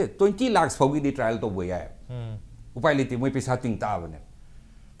से 20 लाख फाउगी ट्रायल तो बोया उपाय लेते मोइ पैसा तिंग ताबने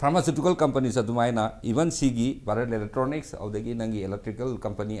pharmaceutical companies अदुमाइना even सीगी Bharat electronics औदगी नंगी इलेक्ट्रिकल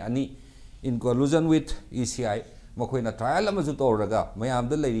कंपनी अनि इन कोलूजन विथ ECI मखोइना ट्रायल अमजु तोरगा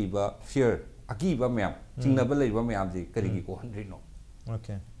मयामद लैरिबा फियर अकीबा मयाम चिंगनबा लैरिबा मयाम जी करिगी को हंड्रिनो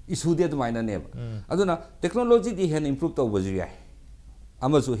ओके इशू दे अदुमाइना नेब अदुना टेक्नोलॉजी दी हेन इंप्रूव तौबजु याय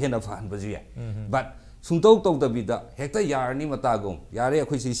अमजु हेन फाहनबजु याय बट सुंतौ तौदबिदा हेक्ता यारनी मतागुम यारे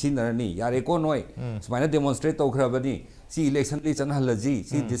अखोइ सिनरनी यारे को नोय सुमाइना डेमोन्स्ट्रेट तौखरबनी सी इलेक्शन ली चनहलजी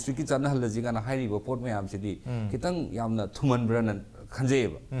सी डिस्ट्रिक्ट की चनहलजी गाना हाइरिबो port मयाम Sidi खितंग यामना थुमनब्रन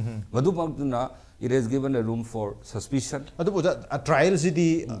खंजेबा मधुमक्तुना it is given a room for suspicion adu a trial sidi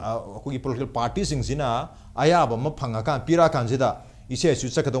ko political parties singina ayaba ma phanga kan pira kan sida ise su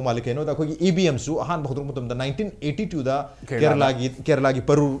sakadong malik no da ko EVM su han bhodong mutum da 1982 da Kerala gi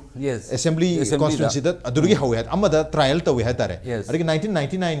Paru assembly constituency da adugi hawe hat amada trial tawi hat tare adigi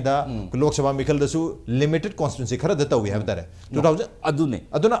 1999 da lok sabha mikal da su limited constituency khara da tawi hat tare 2000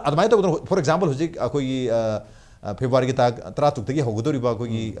 aduna admai ta for example hoji ko February की तरा तुक्तगी होगदोरिबा को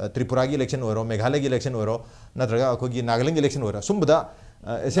Tripura की election ओरो मेघालय की election ओरो नत्रगा को नागालैंड की election ओरो सुमबदा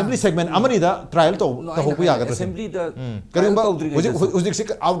assembly segment amani da trial to hoku ya ga assembly da karimba uzik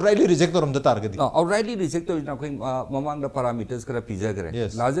sik outrightly reject toram da target outrightly reject to na koi mamang da parameters kara pija gare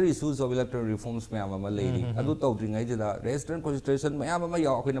larger issues of electoral reforms me ama lady adu to dringai da resident constitution me ama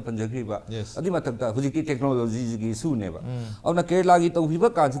ya koi na panjagri ba adi matak da hujiki technology gi issue ne ba awna kerala gi to hiba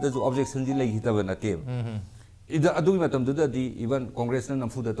kan da objection ji lei hita ba na te ida adu matam da di even congress na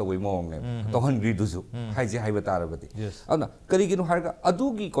namfu da to wei mong ne to han gri du su hai ji hai ba tar ba di awna kari gi no har ga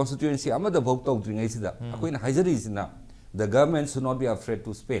adu gi constituency ama da vote to dringai sida koi na haijari sina the government should not be afraid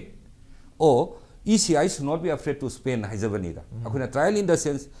to spend or ECI should not be afraid to spend haijabani da akuna trial in the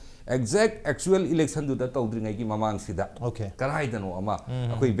sense exact actual election do that tawdringai ki mamang sida karai dano ama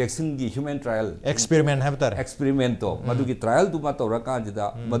akoi vaccine gi human trial experiment have tar experiment to madu gi trial du ma tawra ka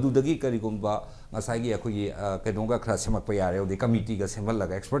jida madu dagi kari gumba ngasai gi akoi kedonga khra semak pa yare odi committee ga sembal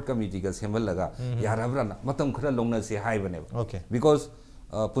laga expert committee ga sembal laga yarabra na matam khra longna se hai bane because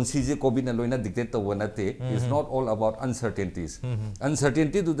punsi je covid na loina dictate to wanate is not all about uncertainties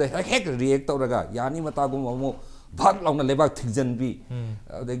uncertainty to the heck react tawraga yani mata gum amo bhat launa lebak thigjan bi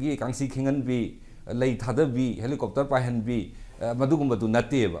adagi kangsi khingan bi lei thada bi helicopter pahan bi madugum badu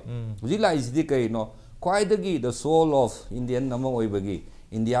nate ba huji la is di kai no kwai dagi the soul of indian namang oi bagi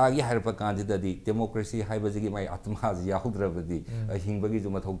india gi harpa kanji dadi democracy haiba jigi mai atma ji yahudrabadi hingbagi ju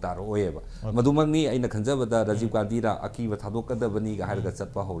mathok tar oeba madumangni aina khanjabada rajiv gandhi ra akiba thadokadabani ga harga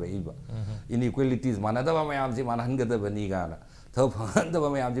chatpa horaiba inequalities manadaba mayam ji manhangadabani ga na thau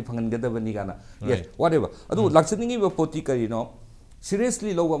phangandaba mayam ji phangangadabani ga na yes whatever adu laksaningi ba poti kari no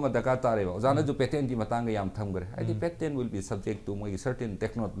seriously lowa ma daka tare ba jana ju patent ki matang yam thamgare I think patent will be subject to my certain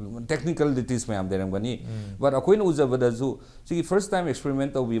technicalities mayam derang bani but akoi no ujabada ju sigi first time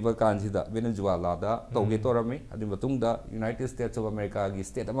experiment of viva kanjida Venezuela da toge torami adi matung da United States of America gi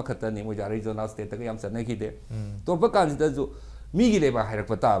state ama khata ni mo Arizona state ka yam chana ki de to ba kanjida ju mi gi leba hairak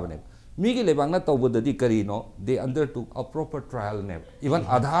pata bane mi gi leba na tawbada di kari no they undertook a proper trial ne even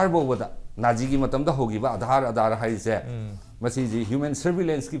Aadhaar bo wada naji gi matam da hogi ba Aadhaar hai se masi ji human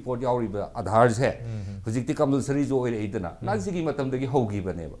surveillance ki port yauri ba Aadhaar se hujikti compulsory jo oi idana naji gi matam da gi hogi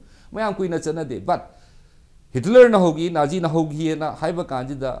bane ba mayam kuina chana de but Hitler na hogi naji na hogi na haiba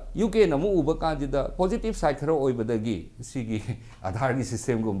kanji da UK na mu uba kanji da positive side kharo oi badagi sigi Aadhaar gi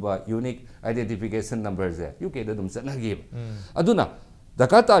system gumba unique identification numbers e UK da dum chana gi aduna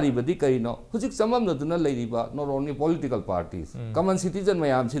dakatari badi kai no hujik samam na duna leiriba not only political parties common citizen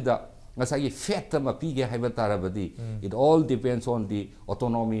mayam sida ngasai fact ma pige haiba tarabadi it all depends on the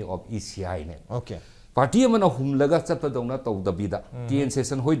autonomy of ECI ne party amana humlaga chatpa dongna tawdabida TN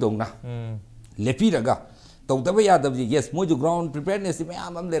session hoi dongna lepiraga tawdaba yadabji yes moju ground preparedness me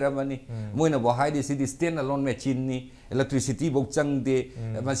amam leramani moina bo haidi sidi stand alone machine ni electricity bo changde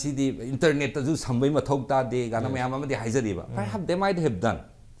masidi internet ta ju sambai mathok ta de gana me amam de haijariba perhaps they might have done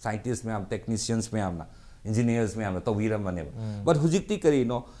scientists me am technicians me am engineers me am tawiramane but hujikti kari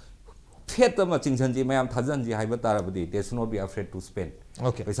no Fetama Chingsanji, Mayam Tazanji, Hibatarabadi, they should not be afraid to spend.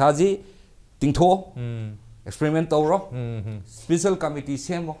 Saji, Tingto, experimental, special committee,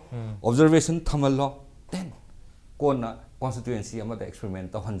 Semo, observation, Tamalo, then Kona constituency, Amada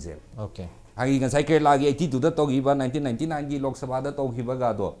experiment, Hanzel. I can say Lagi 80 to the Togiba 1999 Lok Sabada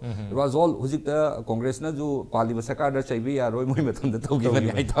Togibagado. It was all Huzika Congress Naju, Palibasaka, Chavia, Roy Mumetan, the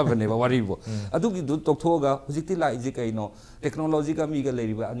Togiban, I have never worried. Aduki do Toga, Huzitila Izika, Technologica Miga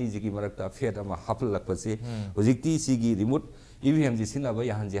Lady, Aniziki Marakta, Fiatama, Happle Lapasi, Huzikti Sigi, remote EVM Sinaba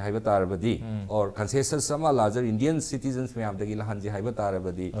Hanji Hibatarabadi, or consensus some larger Indian citizens may have the Hanji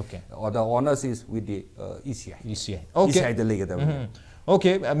Hibatarabadi, or the honors is with the ECI. ECI the Lega.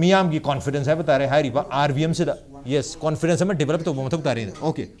 Okay, Miam ki confidence hai bata rahe hai riba RVM se yes confidence mein develop to mathok ta rahe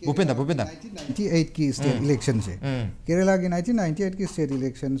okay Bupenda 1998 ki state election se Kerala ki 1998 ki state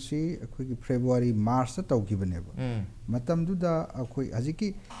election se akoi ki February March ta tau ki bane ba matam du da akoi haji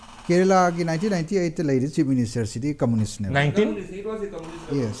ki Kerala ki 1998 te leide chief minister city communist ne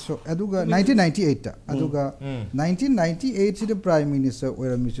 19 yes so aduga 1998 ta aduga 1998 se prime minister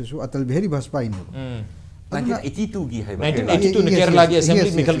oira Mr. Atal Bihari Vajpayee ne 1982 की है 1982 ने केरला की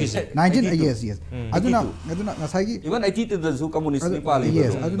assembly निकल गई से 19 yes अदुना ngasai gi even 82 da su communist ni pali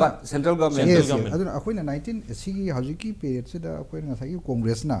but central government aduna akoina 19 sigi hajiki period se da akoina ngasai gi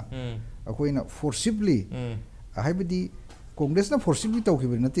congress na akoina forcibly haibadi congress na forcibly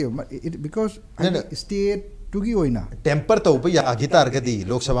tawkhibir nate because state tugi oina temper to pa ya gitar gadi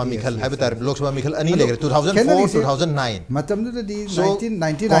lok sabha mikhal haibatar lok sabha mikhal ani legre 2004 2009 matam du di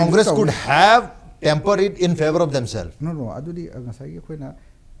 1999 congress could have temper it in favor of themselves. No. Adudi ngasai ko na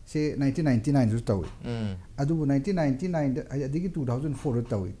say 1999 ju tawi. Adu 1999 adigi 2004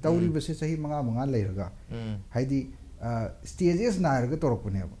 tawi. Tawi base sahi mga leiraga. Haidi stages नायरगा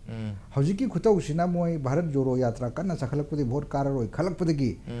तोरकपने हौजिकी खुतौसिना मोय भारत जोड़ो यात्रा कन्ना चखलकपदि vote काररोय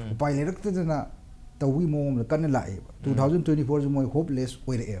खलकपदगी उपाय लेरक्तदना तवी मोम कन्ना लाए 2024 मोय hopeless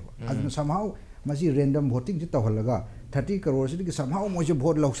ओइरेबा अदुना somehow मसी random voting से तहलगा 30 करोड़ से समहाउ मोय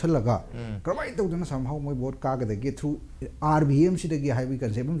भोट लौसलगा क्रमाई तौदना समहाउ मोय vote कागदगे through RVM सिदगी Hibi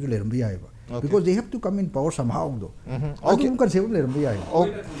concept हम जुलेरम भी आएबा because they have to come in power somehow though okay concept leram bi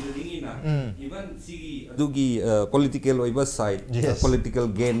even sigi adugi political oiba side political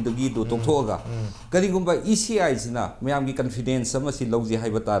gain dugi do tokhoga karigumba ECI sina mayam gi confidence sama si lawji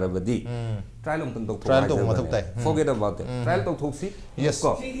haiba tarabadi trial on tok trial to mathuk tai forget about it trial tok thoksi yes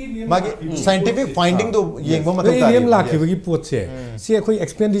magi scientific finding do yengba mathuk tai AVM lakhi gi pot se si akhoi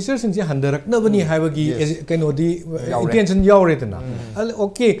expenditure sing je handarak na bani haiba gi kaino di intention yaure tana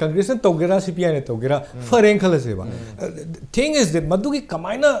okay congress togera CPI ne togera foreign khala se ba thing is that madu gi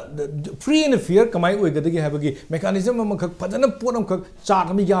kamaina free and fair kamai oigada gi haiba gi mechanism am khak padana ponam khak chart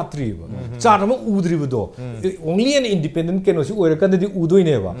am yatri ba chart am udri do only an independent keno si oira kan di udoi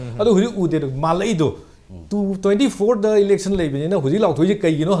ne ba adu huri ude malai do 24 the election leibine na huji law thoi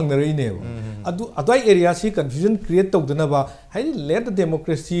kai gino hangna rei ne adu adai area si confusion create tawdana ba hai let the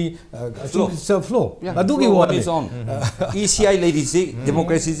democracy flow adu gi one is on ECI lady si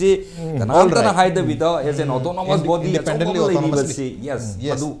democracy ji kana kana hai the with as an autonomous body independently autonomously yes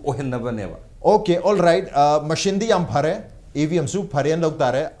adu ohenna ba ne ba okay all right machine di am phare EVM su phare log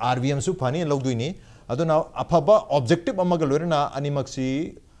tare RVM su phani log duini adu now aphaba objective amaga lorina animaxi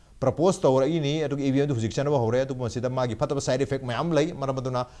propose to ini adu EVM du hujik chana hore adu masida magi fataba side effect mayam lai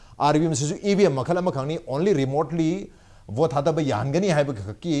marabaduna RVM su EVM makhala makhani only remotely vote hada ba yangani haiba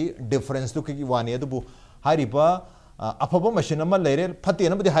ki difference tu ki wani adu bu hariba afaba machine ama leire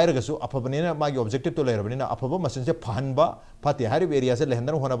phati na budi hairaga su afaba ne magi objective to leire bani na afaba machine se phanba phati hariba area se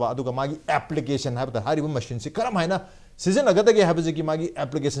lehendan hona ba adu ga magi application haiba hariba machine se karam haina season agada ge haiba ki magi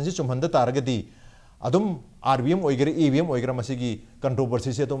application se chumhanda taragadi adum RVM oigere EVM oigere masigi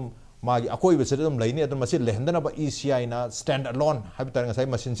controversy se tum magi akoi be se tum laini adum masi lehendana ba ECI na stand alone habi tar ngasai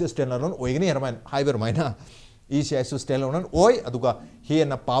machine se stand alone oigeni herman haiber maina ECI su stand alone oi aduga he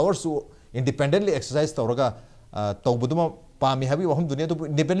na power su independently exercise tawraga tawbuduma pami habi wahum dunia tu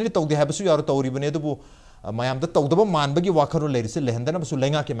independently tawdi habi su yaru tawri bane tu mayam da tawdaba manbagi wakharo lerise lehendana su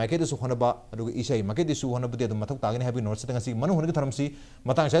lenga ke make de su honaba aduga ECI make de su honaba de mathak tagani habi north se ngasi manu hongi tharamsi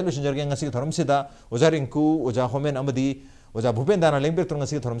matang sai messenger ge ngasi tharamsi da oja rinku oja homen amadi oja bupenda na lembek tur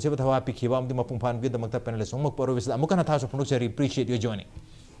ngasi tharamsi ba thawa pikhiba amdi mapung phan ge damakta panel somok paro vis amukana tha so phunuk seri appreciate your joining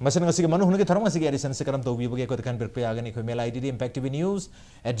masan ngasi manu hongi tharam ngasi edison se karam tawbi bage ko kan per pe agani ko mail id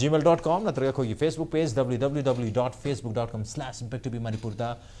impacttvnews@gmail.com natraga ko Facebook page www.facebook.com/impactvmanipur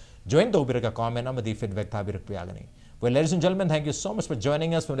da join the Ubiraga comment and the feedback Tabirak Piagani. Well, ladies and gentlemen, thank you so much for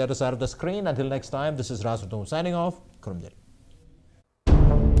joining us from the other side of the screen. Until next time, this is Raj Nongthombam signing off. Kurumjari.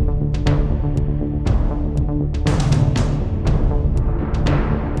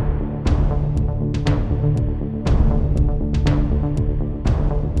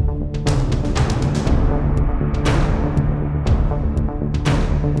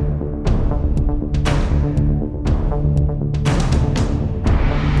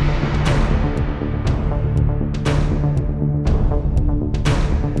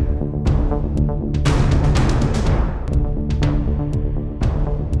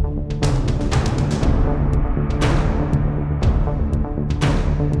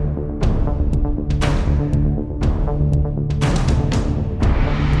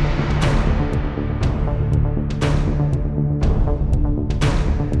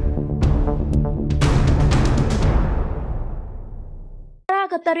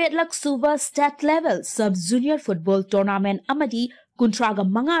 Taret lak suva state level sub junior football tournament amadi kuntraga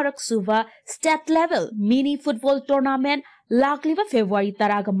mangarak suva state level mini football tournament lakliva February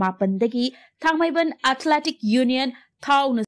taraga mapandagi thangmaiban athletic union thau